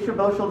 Make sure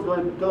both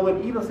shoulders go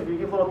in even. So if you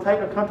get a little tight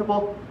or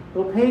uncomfortable,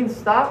 little pain,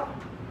 stop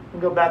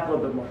and go back a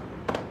little bit more.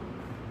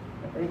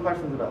 Any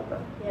questions about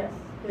that? Yes.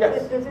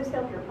 Yes. Does this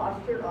help your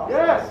posture also?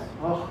 Yes.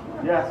 Oh,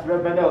 yes.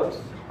 Read my notes.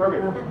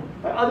 Perfect.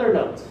 My other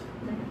notes.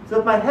 So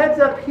if my head's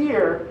up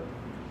here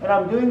and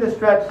I'm doing the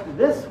stretch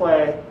this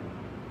way,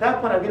 at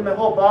that point I'm getting my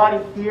whole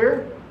body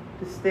here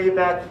to stay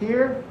back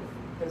here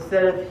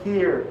instead of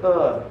here.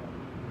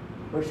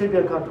 We should be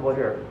uncomfortable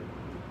here.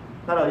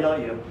 Not I'll yell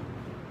at you.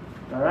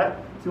 All right?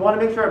 So you want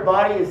to make sure our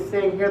body is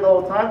staying here the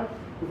whole time.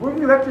 If we're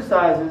going to do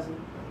exercises,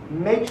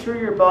 make sure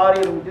your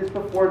body, and we did this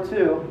before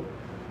too,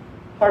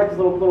 part of this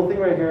little thing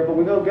right here, but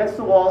we go against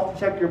the wall to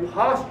check your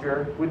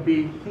posture would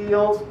be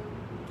heels,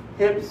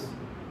 hips,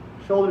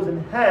 shoulders,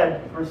 and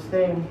head are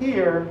staying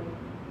here,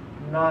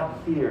 not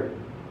here.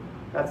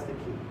 That's the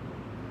key.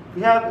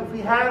 If we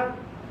have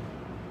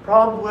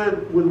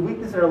problems with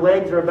weakness in our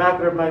legs or our back,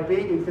 whatever it might be,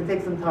 it can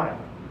take some time.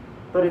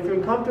 But if you're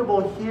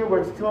uncomfortable here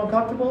where it's too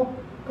uncomfortable,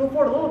 go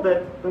forward a little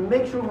bit, but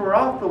make sure when we're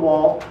off the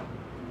wall,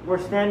 we're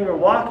standing or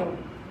walking,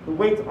 the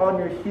weight's on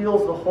your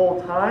heels the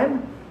whole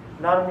time,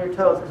 not on your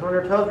toes. Because when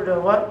your toes, we're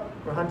doing what?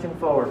 We're hunching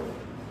forward.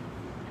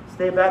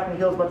 Stay back in the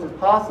heels as much as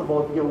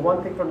possible. If you get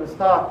one thing from this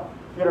top,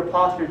 get our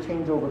posture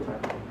change over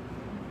time.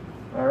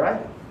 All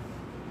right?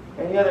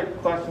 Any other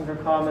questions or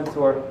comments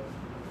or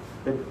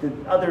the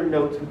other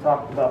notes we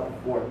talked about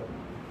before?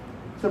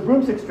 So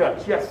broomstick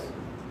stretch, yes?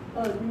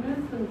 You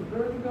mentioned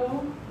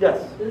vertigo.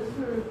 Yes. Is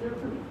there a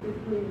difference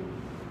between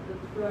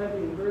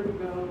describing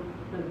vertigo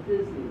and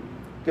dizzy?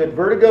 Good.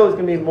 Vertigo is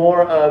going to be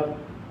more of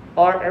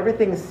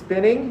everything's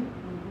spinning,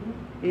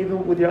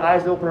 even with your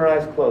eyes open or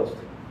eyes closed.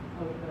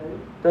 Okay.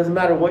 Doesn't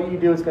matter what you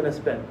do, it's going to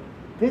spin.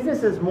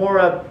 Dizziness is more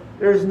of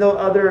there's no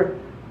other,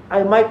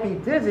 I might be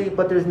dizzy,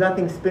 but there's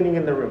nothing spinning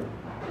in the room.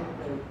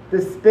 Okay.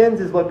 The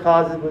spins is what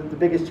causes the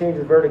biggest change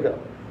with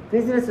vertigo.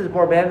 Dizziness is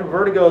more manageable.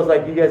 Vertigo is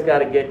like you guys got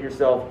to get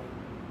yourself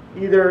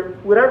either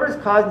whatever is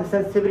causing the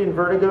sensitivity in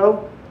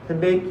vertigo to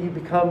make you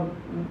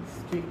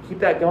keep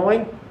that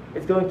going.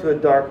 It's going to a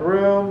dark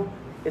room.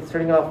 It's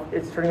turning off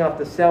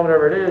the sound,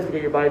 whatever it is, to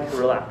get your body to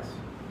relax.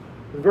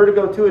 With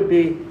vertigo too would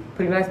be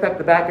putting an ice pack at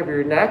the back of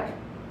your neck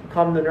to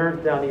calm the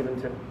nerves down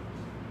even too.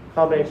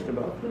 Combination of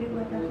both.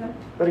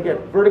 But again,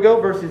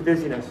 vertigo versus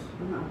dizziness.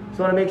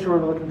 So I want to make sure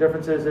we're looking at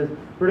differences.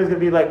 Vertigo is going to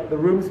be like the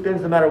room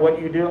spins no matter what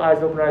you do,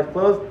 eyes open, eyes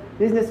closed.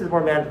 Dizziness is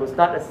more manageable. It's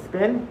not a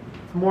spin.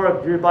 It's more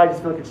of your body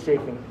just feel like it's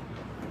shaking.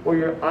 Or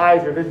your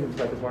eyes or vision feels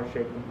like it's more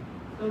shaking.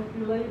 So if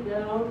you lay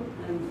down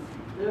and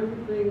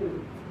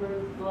everything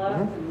turns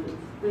black and it's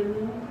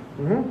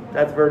spinning?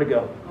 That's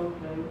vertigo. Okay.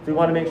 So you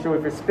want to make sure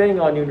if you're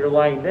spinning on you and you're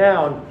lying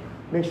down,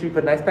 make sure you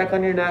put an ice pack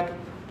on your neck.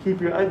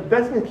 The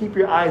best thing is keep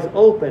your eyes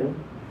open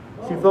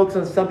so you focus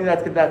on something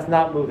that's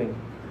not moving.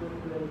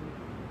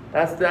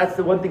 Okay. That's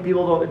the one thing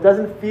people don't. It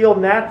doesn't feel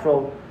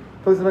natural.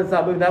 Focus on something that's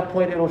not moving. At that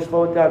point, it'll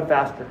slow it down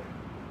faster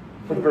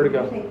with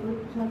vertigo.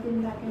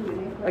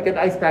 Like an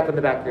ice pack on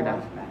the back of your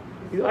neck.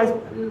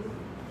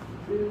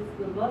 Is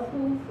the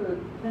muscles or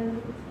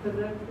tendons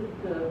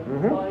connected to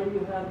why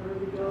you have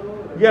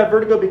vertigo? Or? Yeah,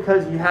 vertigo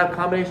because you have a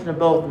combination of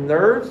both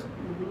nerves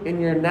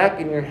in your neck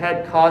and your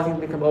head causing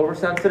you to become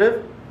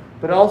oversensitive,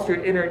 but also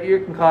your inner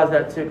ear can cause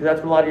that too, because that's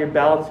where a lot of your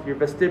balance, your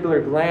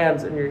vestibular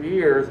glands in your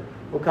ears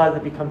will cause it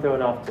to become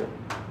thrown off too.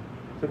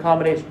 So a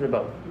combination of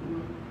both.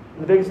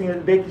 The biggest thing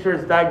is making sure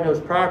it's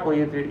diagnosed properly.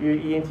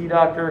 Your ENT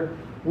doctor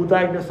will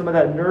diagnose some of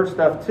that nerve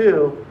stuff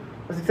too.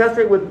 The success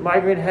rate with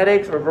migraine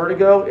headaches or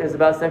vertigo is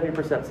about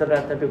 70%. 7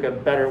 out of 10 people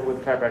get better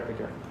with chiropractic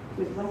care.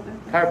 With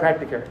what?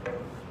 Chiropractic care.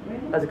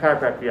 As a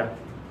chiropractor, yeah.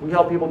 We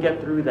help people get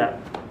through that.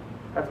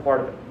 That's part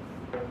of it.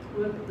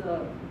 With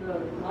the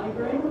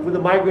migraine? With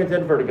the migraines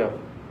and vertigo.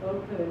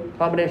 Okay.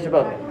 Combination of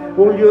both.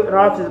 What we do in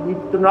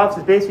our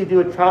office, basically do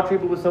a trial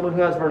treatment with someone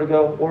who has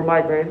vertigo or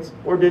migraines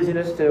or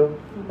dizziness too,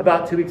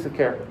 about 2 weeks of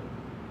care.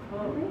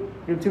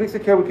 You have 2 weeks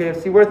of care, we can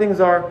see where things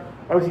are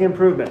we seeing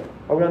improvement?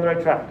 Are we on the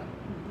right track?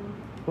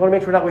 We want to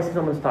make sure we're not wasting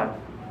someone's time.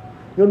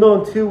 You'll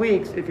know in 2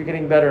 weeks if you're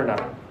getting better or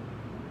not.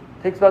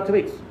 Takes about 2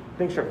 weeks.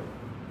 Make sure.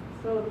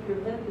 So if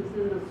your head is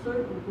in a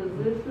certain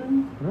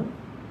position,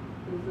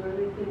 is there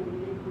anything you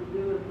need to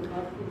do with the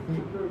muscles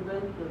to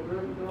prevent the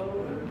vertigo?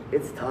 Or?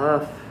 It's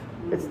tough.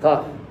 It's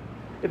tough.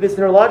 If it's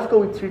neurological,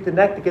 we treat the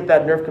neck to get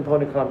that nerve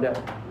component calmed down.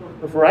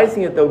 If we're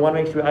icing it, though, we want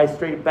to make sure we ice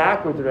straight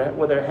backwards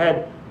with our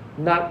head,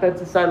 not bent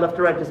to the side, left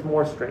or right, just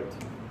more straight.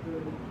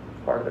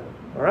 Part of it.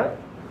 All right?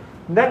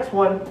 Next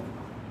one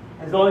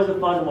is always a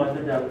fun one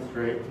to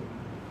demonstrate.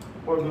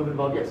 Or moving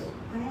ball. Yes?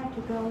 I have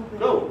to go, but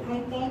Go. I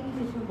thank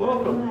you so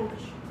Welcome. very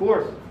much. Of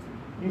course.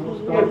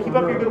 You gotta keep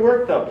up your good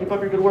work, though. Keep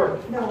up your good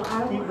work. No,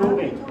 I'll be Keep doing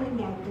moving.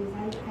 that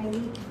because I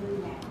need to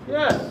do that.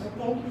 Yes. But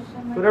thank you so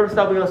much. Whatever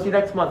stuff, we'll see you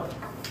next month.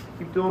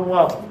 Keep doing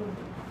well.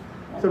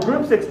 So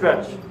broomstick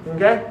stretch,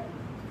 okay?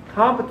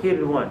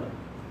 Complicated one.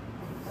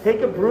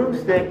 Take a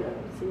broomstick,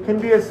 can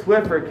be a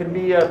Swiffer, can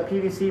be a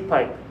PVC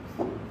pipe.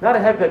 Not a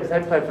heavy pipe, because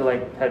heavy pipes are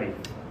like heavy.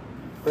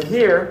 But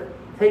here,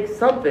 take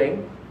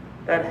something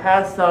that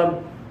has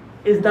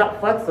is not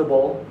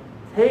flexible,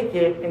 take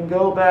it and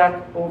go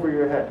back over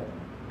your head.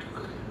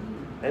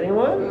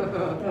 Anyone?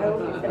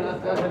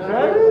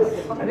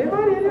 Travis?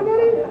 Anybody?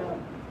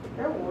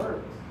 It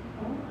works.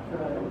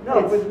 No,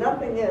 It's- with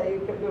nothing there, you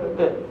can do it.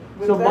 Good.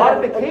 With So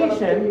that,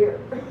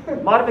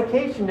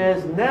 modification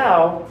is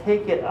now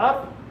take it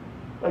up,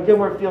 again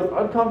where it feels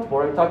uncomfortable.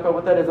 We're going to talk about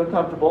what that is,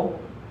 uncomfortable.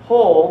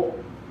 Hold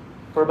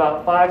for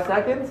about 5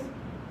 seconds,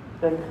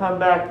 then come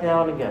back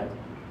down again.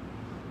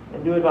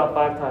 And do it about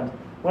 5 times.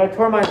 When I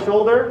tore my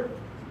shoulder,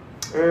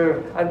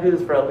 I'd do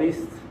this for at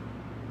least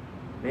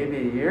maybe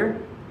a year.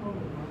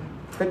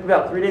 It took me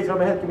about 3 days on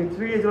my head. It took me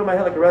 3 days on my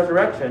head like a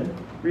resurrection,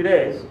 3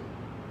 days.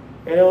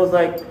 And it was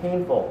like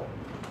painful.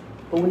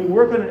 But when you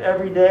work on it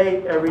every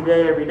day,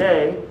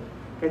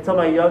 I tell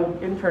my young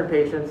intern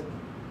patients,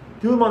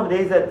 do them on the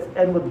days that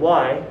end with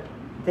Y.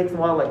 It takes them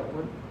a while, like,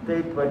 what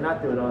day do I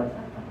not do it on?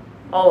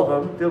 All of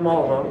them, do them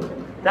all of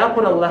them. That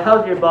one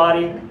allows your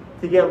body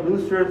to get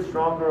looser and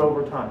stronger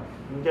over time.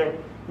 Okay?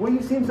 What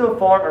you've seen so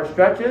far are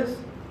stretches.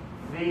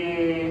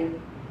 The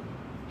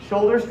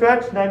shoulder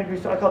stretch, 90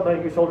 degree, I call it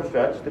 90 degree shoulder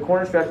stretch. The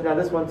corner stretch, now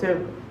this one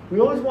too. We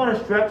always want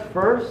to stretch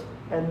first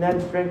and then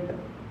strengthen.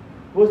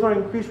 We always want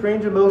to increase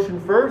range of motion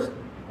first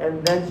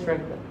and then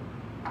strengthen.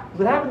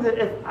 What happens is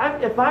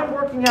if I'm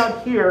working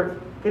out here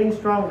getting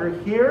stronger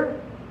here.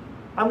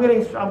 I'm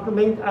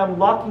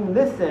locking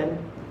this in.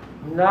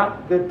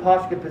 Not good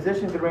posture, good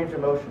position, good range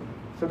of motion.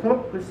 So come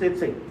up, let's see.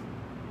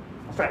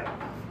 Let's try it.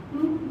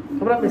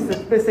 Come up, Miss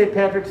St.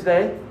 Patrick's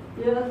Day.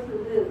 Yes,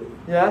 it is.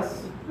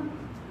 Yes.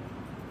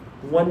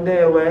 One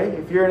day away.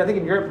 If you're in, I think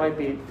in Europe it might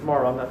be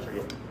tomorrow, I'm not sure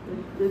yet.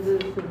 It is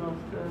in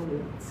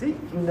Australia. See,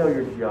 you know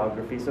your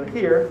geography. So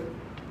here,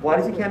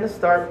 wide as you can to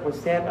start, we'll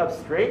stand up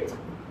straight.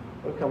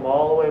 We'll come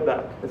all the way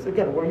back. This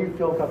again, where you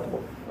feel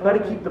comfortable. Try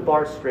to keep the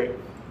bar straight.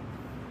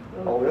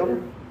 All the way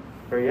over.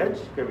 Very edge.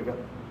 Here we go.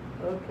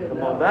 Okay. Come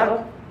now on back.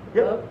 up,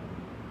 Yep. up.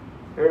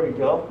 There we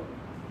go.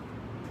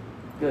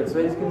 Good. So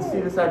as you can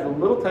see, the side's a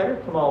little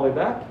tighter. Come all the way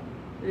back.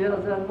 Yeah,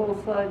 that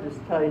whole side is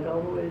tight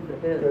all the way to the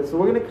head. Good. So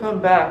we're going to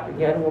come back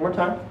again one more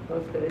time.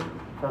 Okay.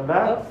 Come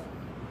back Up.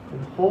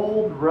 and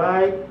hold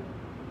right.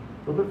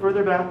 A little bit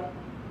further back.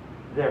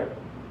 There.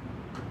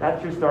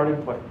 That's your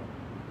starting point.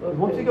 Okay.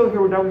 Once you go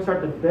here, now we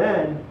start to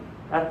bend.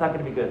 That's not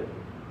going to be good.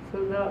 So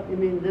now, you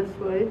mean this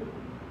way?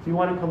 So you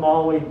want to come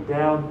all the way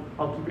down.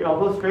 I'll keep your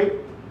elbows straight.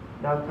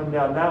 Now come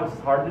down. Now it's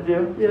hard to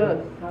do.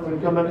 Yes. We're going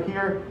to come up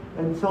here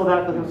until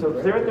that goes. So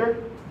stay right there.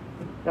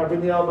 Now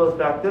bring the elbows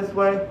back this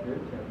way.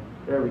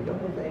 There we go.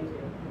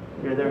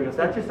 Here, there we go. So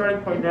that's your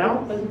starting point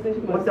now.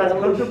 Once that's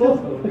comfortable,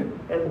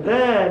 and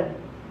then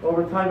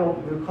over time it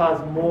will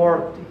cause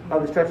more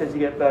of the stretch as you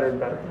get better and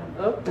better.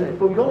 Okay.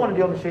 But we don't want to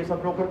do them to show you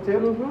something real quick too.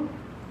 Mm-hmm.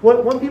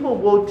 When people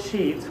will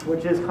cheat,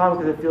 which is common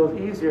because it feels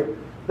easier,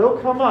 they'll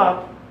come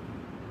up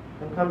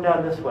and come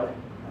down this way.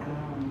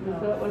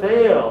 Is that what?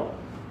 Fail.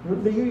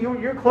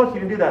 You're close, you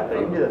can do that though.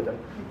 You can do that though.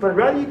 But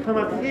rather you come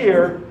up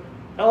here,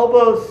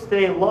 elbows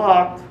stay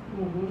locked,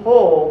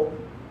 hold,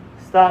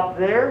 stop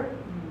there,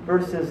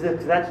 versus this,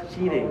 'cause that's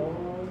cheating.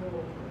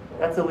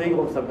 That's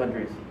illegal in some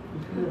countries.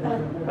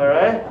 All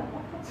right?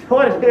 So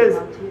what it is,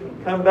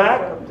 come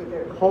back,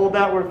 hold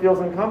that where it feels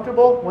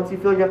uncomfortable. Once you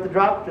feel you have to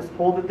drop, just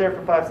hold it there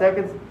for 5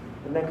 seconds,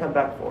 and then come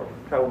back forward.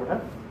 Try one more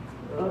time.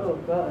 Oh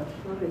gosh,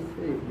 let me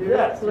see. Here's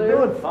Yes, clear.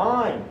 you're doing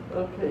fine.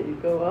 Okay, you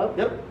go up.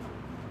 Yep.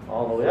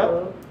 All the way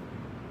up.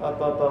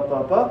 Up, up, up,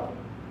 up, up.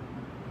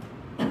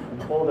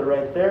 And hold it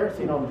right there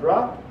so you don't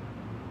drop.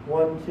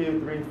 1, 2,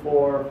 3,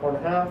 4,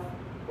 4.5,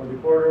 4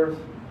 3/4,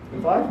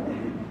 5.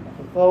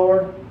 And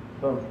forward.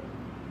 Boom.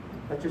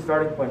 That's your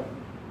starting point.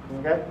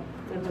 Okay?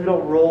 So you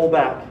don't roll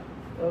back.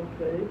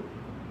 Okay.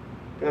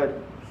 Good.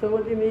 So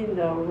what do you mean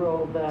now,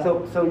 roll back?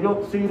 So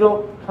you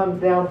don't come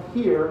down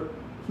here.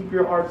 Keep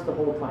your arch the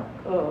whole time.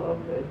 Oh,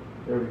 okay.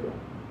 There we go.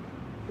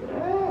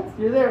 Yes,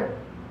 you're there.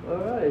 All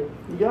right.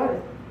 You got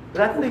it. But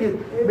that's the thing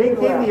is,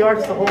 maintain the arch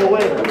the whole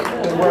way.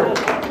 Good work.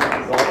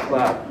 Golf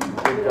clap.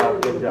 Good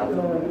job, good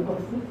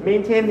job.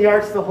 Maintain the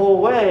arch the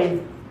whole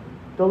way.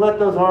 Don't let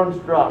those arms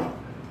drop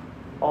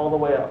all the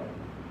way up.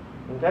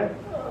 Okay?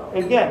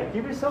 Again,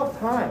 give yourself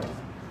time.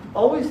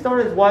 Always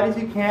start as wide as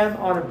you can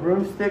on a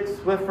broomstick,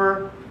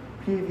 Swiffer,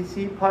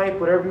 PVC pipe,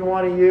 whatever you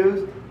want to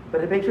use.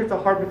 But make sure it's a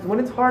hard, because when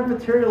it's hard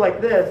material like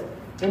this,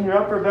 then your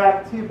upper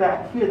back too,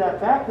 back here, that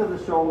back of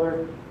the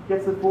shoulder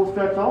gets the full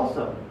stretch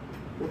also.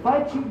 If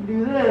I cheat and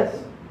do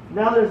this,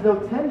 now there's no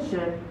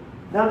tension,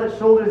 now that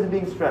shoulder isn't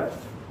being stretched.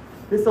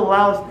 This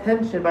allows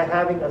tension by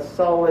having a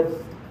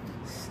solid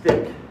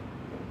stick.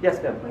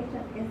 Yes, ma'am?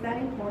 Is that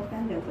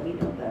important, the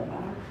weight of the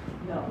bar?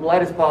 No.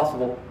 Light as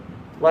possible.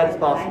 Light as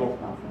possible.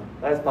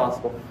 Light as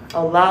possible.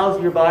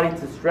 Allows your body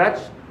to stretch,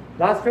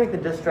 not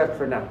strengthen, just stretch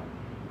for now.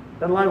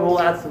 Then we'll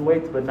add some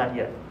weight, but not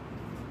yet.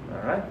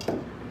 All right.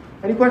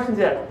 Any questions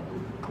yet?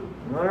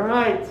 All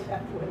right.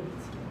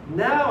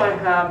 Now I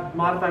have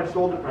modified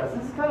shoulder press.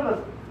 This is kind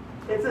of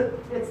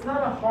it's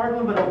not a hard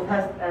one, but it'll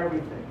test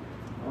everything.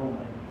 Oh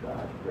my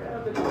gosh,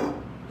 grab it.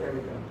 There we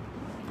go.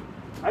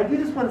 I do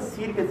this one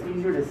seated because it's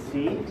easier to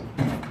see.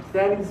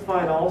 Standing is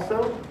fine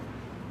also.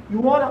 You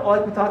want to,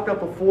 like we talked about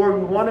before,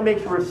 we want to make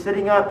sure we're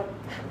sitting up,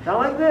 not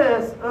like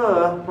this, we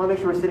want to make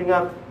sure we're sitting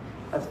up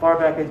as far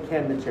back as you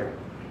can in the chair.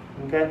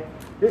 Okay?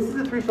 This is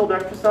a 3 shoulder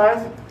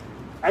exercise.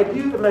 I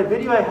do, in my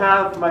video I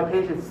have for my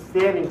patients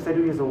standing because I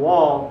do use a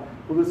wall.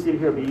 We'll go see it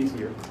here, it'll be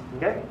easier.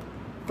 Okay?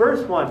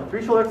 First one,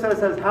 3 shoulder exercise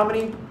says how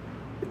many,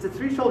 it's a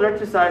 3 shoulder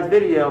exercise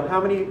video.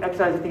 How many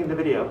exercises do you think in the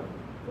video?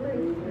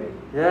 3.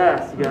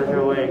 Yes, you guys are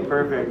awake,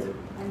 perfect.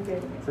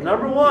 So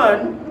number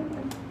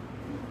 1,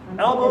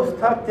 elbows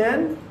tucked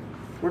in,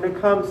 we're going to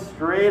come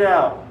straight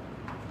out.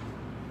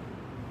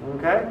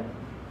 Okay?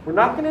 We're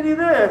not going to do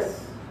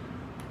this.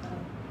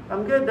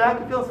 I'm good,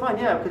 Doc, it feels fine.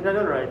 Yeah, because you're not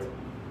doing it right.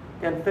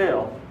 Again,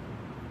 fail.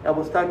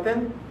 Elbows tucked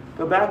in,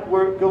 go back,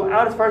 go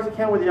out as far as you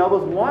can where the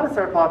elbows want to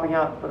start popping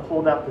out, but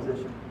hold that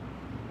position.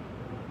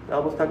 The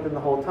elbows tucked in the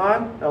whole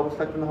time, elbows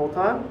tucked in the whole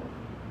time.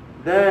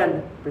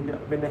 Then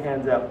bring the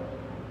hands out.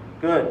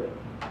 Good.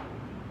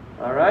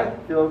 All right,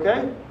 feel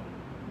okay?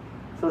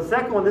 So the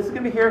second one, this is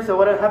going to be here, so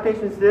what I have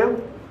patients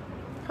do,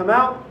 come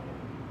out,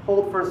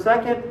 hold for a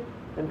second,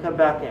 then come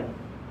back in.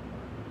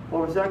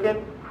 Hold for a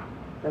second,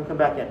 then come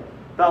back in.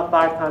 About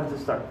 5 times to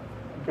start.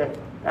 Okay,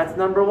 that's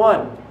number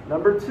 1.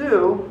 Number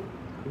 2,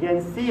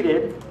 again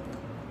seated,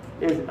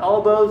 is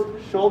elbows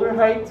shoulder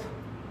height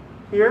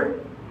here,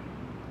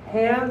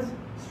 hands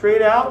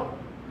straight out.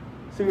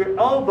 So your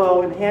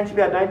elbow and hand should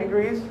be at 90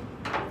 degrees,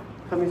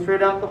 coming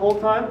straight out the whole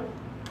time.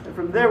 And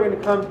from there, we're going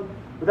to come,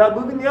 without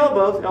moving the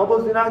elbows.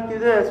 Elbows do not do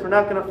this. We're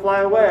not going to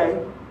fly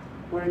away.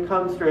 We're going to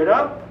come straight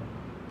up.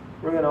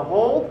 We're going to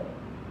hold,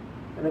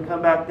 and then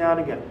come back down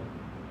again.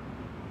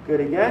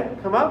 Good again.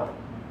 Come up.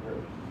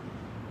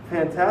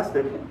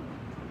 Fantastic.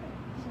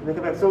 And then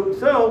come back. So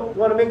we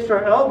want to make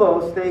sure our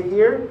elbows stay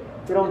here.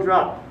 They don't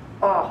drop.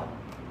 Ah,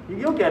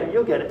 you'll get it.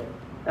 You'll get it.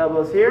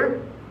 Elbows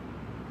here.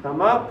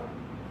 Come up.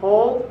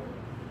 Hold.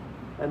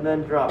 And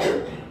then drop.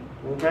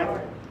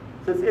 Okay?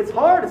 So it's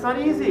hard. It's not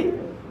easy.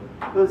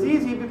 If it was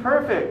easy, you'd be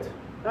perfect.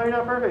 No, you're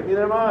not perfect.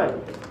 Neither am I.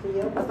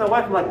 That's my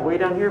wife. I'm like way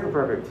down here for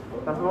perfect.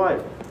 That's my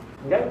wife.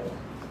 Okay?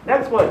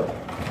 Next one.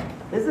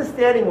 This is a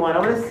standing one.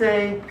 I'm going to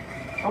say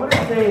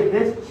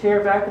this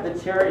chair, back of the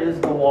chair is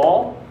the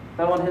wall.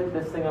 If I want to hit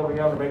this thing over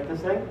here, I'm going to break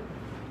this thing.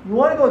 You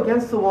want to go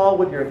against the wall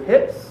with your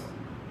hips.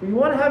 But you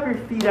want to have your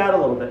feet out a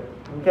little bit.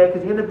 Okay?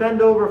 Because you're going to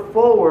bend over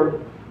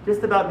forward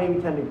just about maybe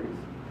 10 degrees.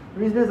 The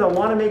reason is I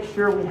want to make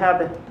sure we have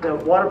the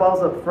water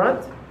bottles up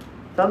front.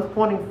 Thumbs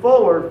pointing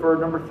forward for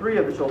number 3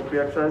 of the shoulder free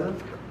exercises.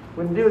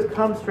 What you do is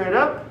come straight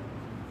up,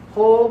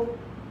 hold,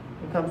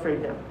 and come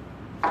straight down.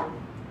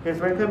 Okay, so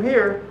we're going to come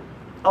here.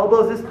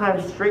 Elbows this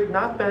time straight,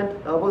 not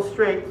bent. Elbows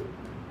straight.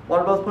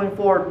 Water bottles pointing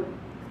forward.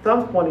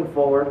 Thumbs pointing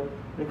forward.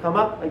 We come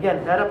up.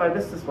 Again, head up. I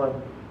missed this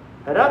one.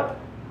 Head up.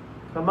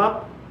 Come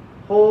up.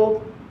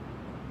 Hold.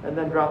 And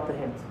then drop the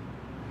hands.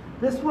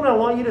 This one I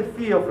want you to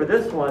feel for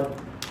this one.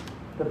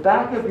 The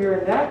back of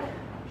your neck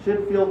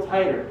should feel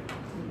tighter.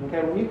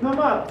 Okay, when you come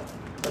up,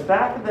 the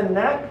back of the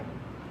neck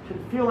should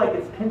feel like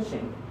it's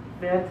pinching.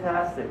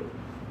 Fantastic.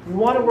 You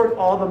want to work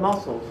all the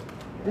muscles.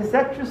 This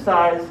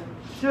exercise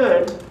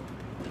should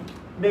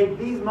make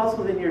these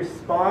muscles in your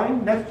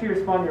spine, next to your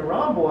spine, your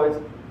rhomboids,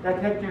 that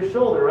connect to your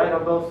shoulder, right,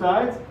 on both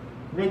sides,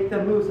 make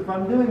them move. So if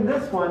I'm doing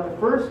this one, the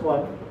first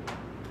one,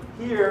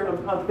 here,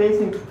 I'm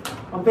facing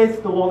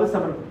the wall this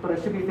time, but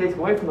I should be facing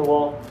away from the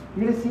wall.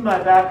 You can see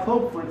my back,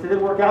 hopefully, because it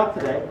didn't work out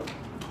today.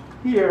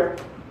 Here,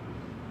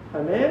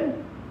 come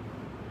in,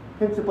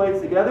 pinch the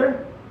blades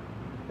together,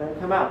 then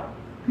come out.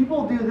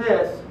 People do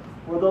this,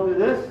 where they'll do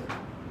this,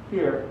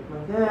 here.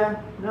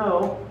 Like,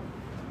 no.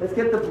 Let's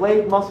get the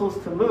blade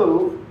muscles to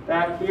move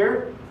back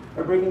here,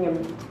 or bring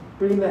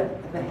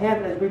the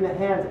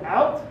hands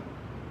out.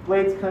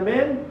 Blades come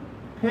in,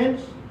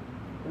 pinch,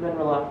 and then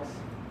relax.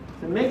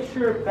 So make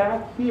sure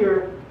back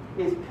here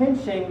is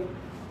pinching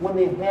when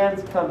the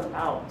hands come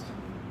out.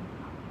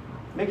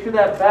 Make sure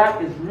that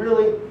back is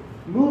really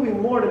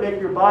moving more to make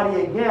your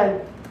body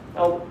again,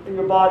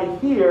 your body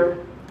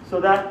here, so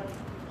that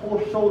whole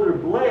shoulder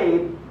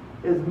blade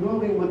is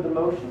moving with the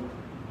motion.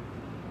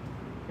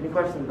 Any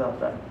questions about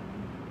that?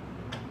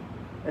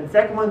 And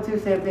second one too,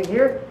 same thing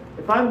here.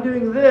 If I'm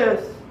doing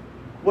this,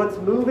 what's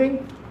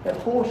moving? That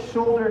whole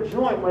shoulder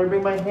joint, when I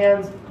bring my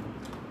hands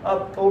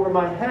up over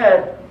my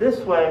head this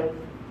way,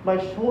 my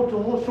whole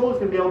shoulder's going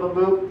to be able to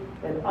move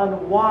and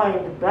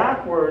unwind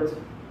backwards,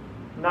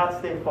 not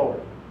stay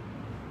forward.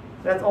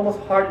 That's almost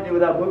hard to do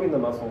without moving the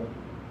muscle.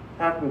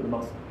 Have to move the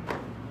muscle.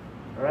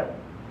 All right?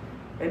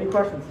 Any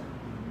questions?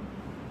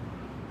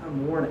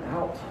 I'm worn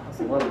out. That's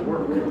a lot of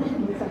work.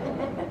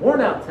 Worn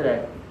out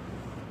today.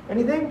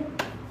 Anything?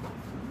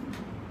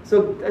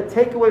 So a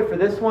takeaway for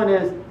this one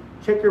is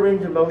check your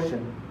range of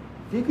motion.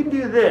 If you can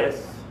do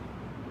this,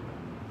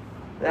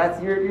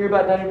 you're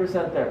about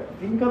 90% there.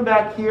 If you can come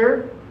back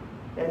here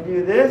and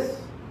do this,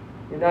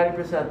 you're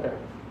 90% there.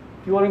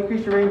 If you want to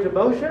increase your range of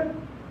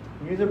motion,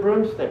 use a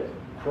broomstick.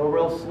 Go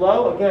real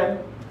slow.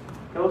 Again,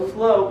 go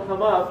slow,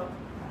 come up.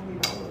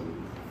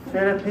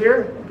 Straight up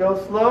here,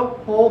 go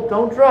slow, hold,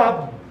 don't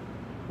drop.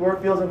 Where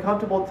it feels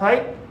uncomfortable,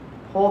 tight,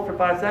 hold for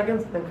 5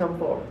 seconds, then come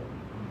forward.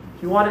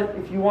 If you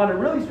want to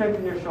really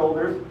strengthen your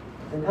shoulders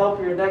and help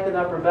your neck and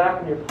upper back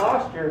and your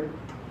posture,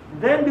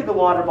 then do the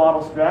water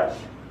bottle stretch.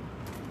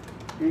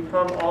 You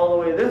come all the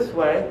way this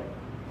way,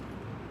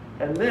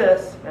 and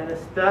this, and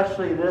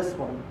especially this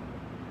one.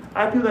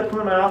 I have people that come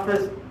in my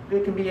office,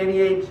 they can be any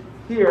age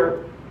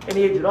here,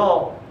 any age at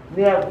all, and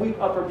they have weak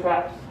upper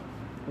traps.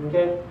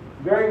 Okay?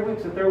 Very weak.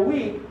 So if they're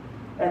weak,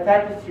 it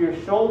attaches to your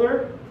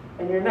shoulder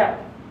and your neck.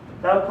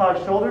 That will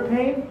cause shoulder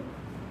pain,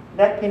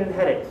 neck pain, and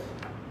headaches.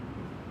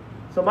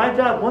 So my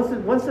job, once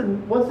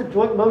the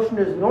joint motion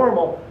is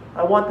normal,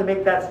 I want to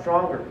make that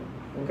stronger.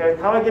 Okay?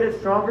 How I get it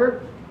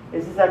stronger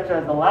is this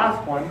exercise, the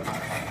last one.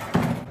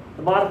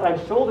 The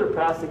modified shoulder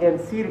press, again,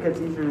 see it because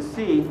it's easier to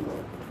see.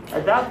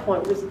 At that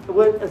point,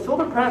 a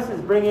shoulder press is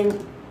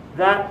bringing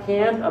that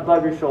hand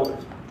above your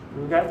shoulders.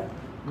 Okay?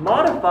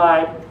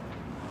 Modified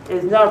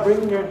is now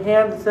bringing your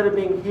hands, instead of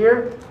being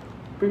here,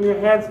 bring your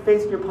hands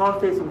facing your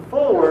palms facing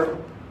forward,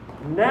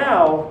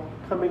 now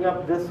coming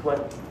up this way.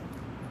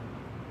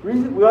 We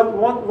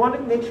want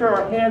to make sure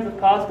our hands, if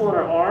possible, and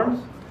our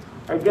arms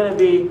are going to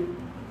be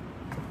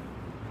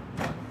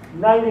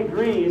 90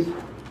 degrees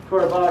to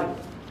our body.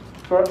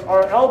 So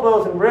our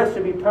elbows and wrists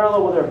should be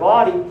parallel with our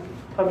body,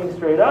 coming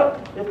straight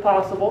up, if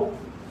possible,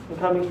 and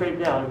coming straight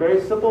down. A very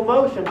simple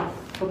motion,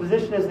 so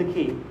position is the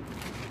key.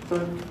 So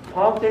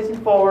palm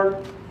facing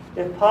forward.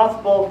 If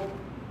possible,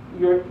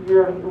 your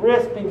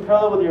wrist being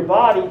parallel with your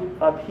body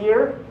up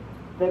here,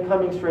 then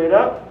coming straight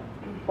up,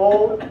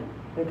 hold,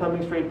 then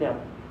coming straight down.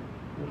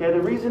 Okay,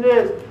 the reason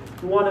is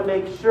you want to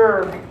make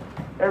sure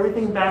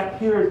everything back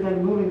here is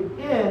then moving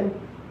in,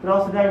 but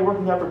also now you're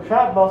working the upper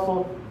trap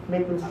muscle to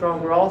make them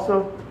stronger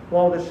also,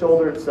 along with the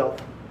shoulder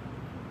itself.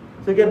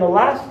 So again, the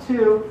last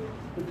two,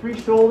 the 3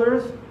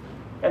 shoulders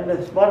and the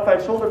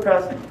modified shoulder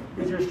press,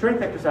 is your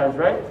strength exercise,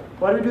 right?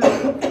 Why do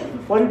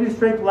we do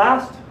strength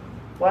last?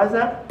 Why is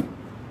that?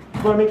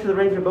 We want to make sure the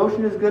range of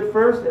motion is good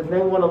first, and then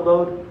we want to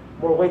load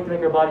more weight to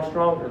make our body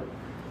stronger.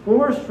 When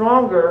we're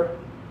stronger,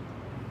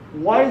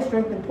 why is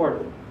strength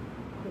important?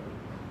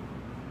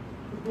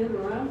 Get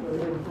around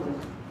with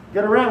it.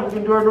 Get around, we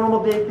can do our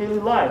normal daily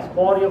lives,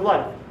 quality of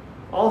life.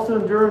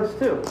 Also endurance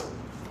too.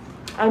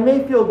 I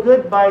may feel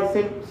good by,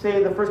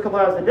 say the first couple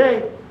hours a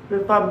day, but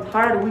if I'm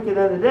tired and weak at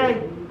the end of the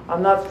day,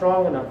 I'm not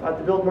strong enough. I have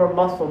to build more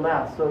muscle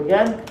mass. So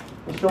again,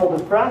 the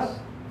shoulder press,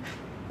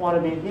 want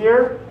to be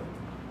here.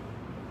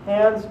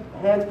 Hands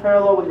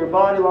parallel with your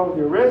body along with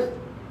your wrist.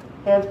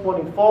 Hands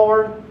pointing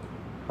forward,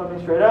 coming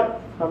straight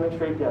up, coming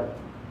straight down.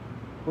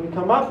 When you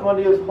come up, you want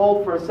to do is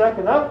hold for a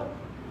second up,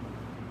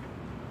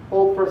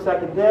 hold for a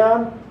second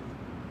down,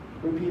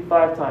 repeat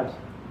 5 times.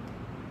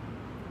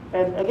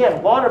 And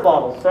again, water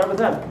bottles, start with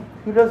them.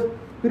 Who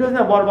doesn't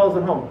have water bottles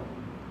at home?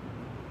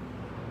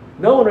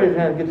 No one raised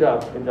their hand. Good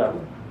job. Good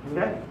job.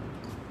 Okay? And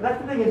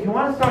that's the thing is you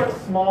want to start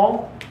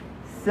small,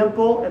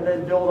 simple, and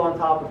then build on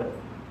top of it.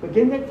 But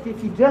again, if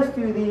you just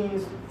do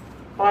these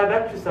 5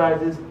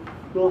 exercises,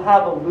 you'll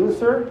have a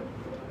looser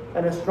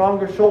and a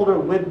stronger shoulder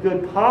with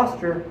good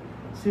posture,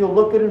 so you'll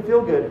look good and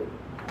feel good.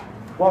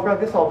 Walk around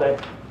this all day.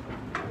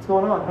 What's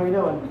going on? How are you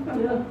doing?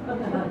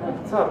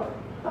 What's up?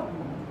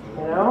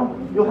 You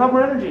know? You'll have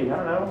more energy. I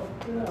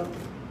don't know.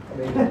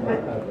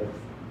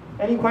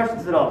 Any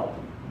questions at all?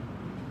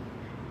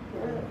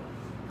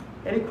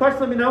 Any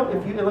questions, let me know.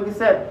 If you, like I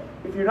said,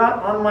 if you're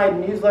not on my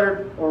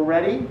newsletter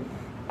already,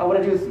 I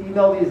want to do is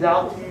email these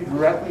out to you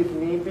directly if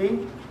need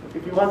be.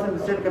 If you want something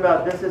specific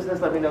about this,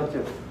 let me know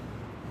too.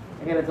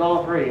 Again, it's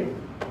all free.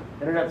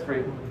 Internet's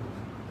free.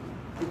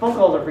 The phone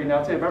calls are free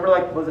now too. Remember,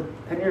 like, was it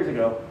 10 years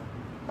ago?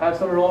 I have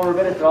someone roll over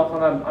minutes, but all of a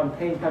sudden I'm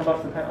paying $10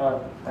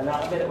 a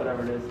minute,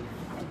 whatever it is.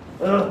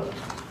 Ugh,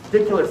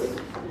 ridiculous.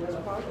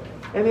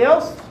 Anything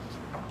else?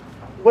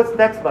 What's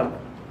next month?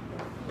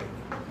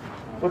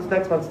 What's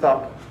next month's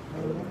talk?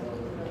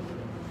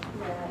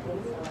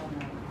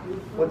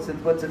 What's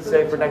it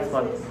say for next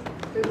month?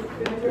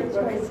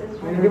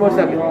 Give me 1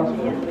 second.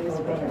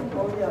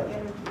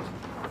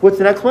 What's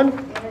the next one?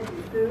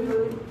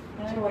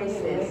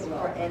 Choices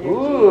for energy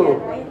Ooh.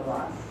 and weight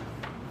loss.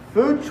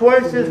 Food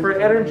choices for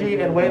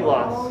energy and weight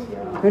loss.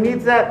 Who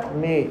needs that?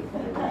 Me.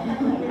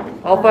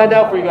 I'll find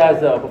out for you guys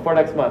though before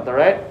next month, all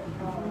right?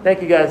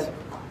 Thank you guys.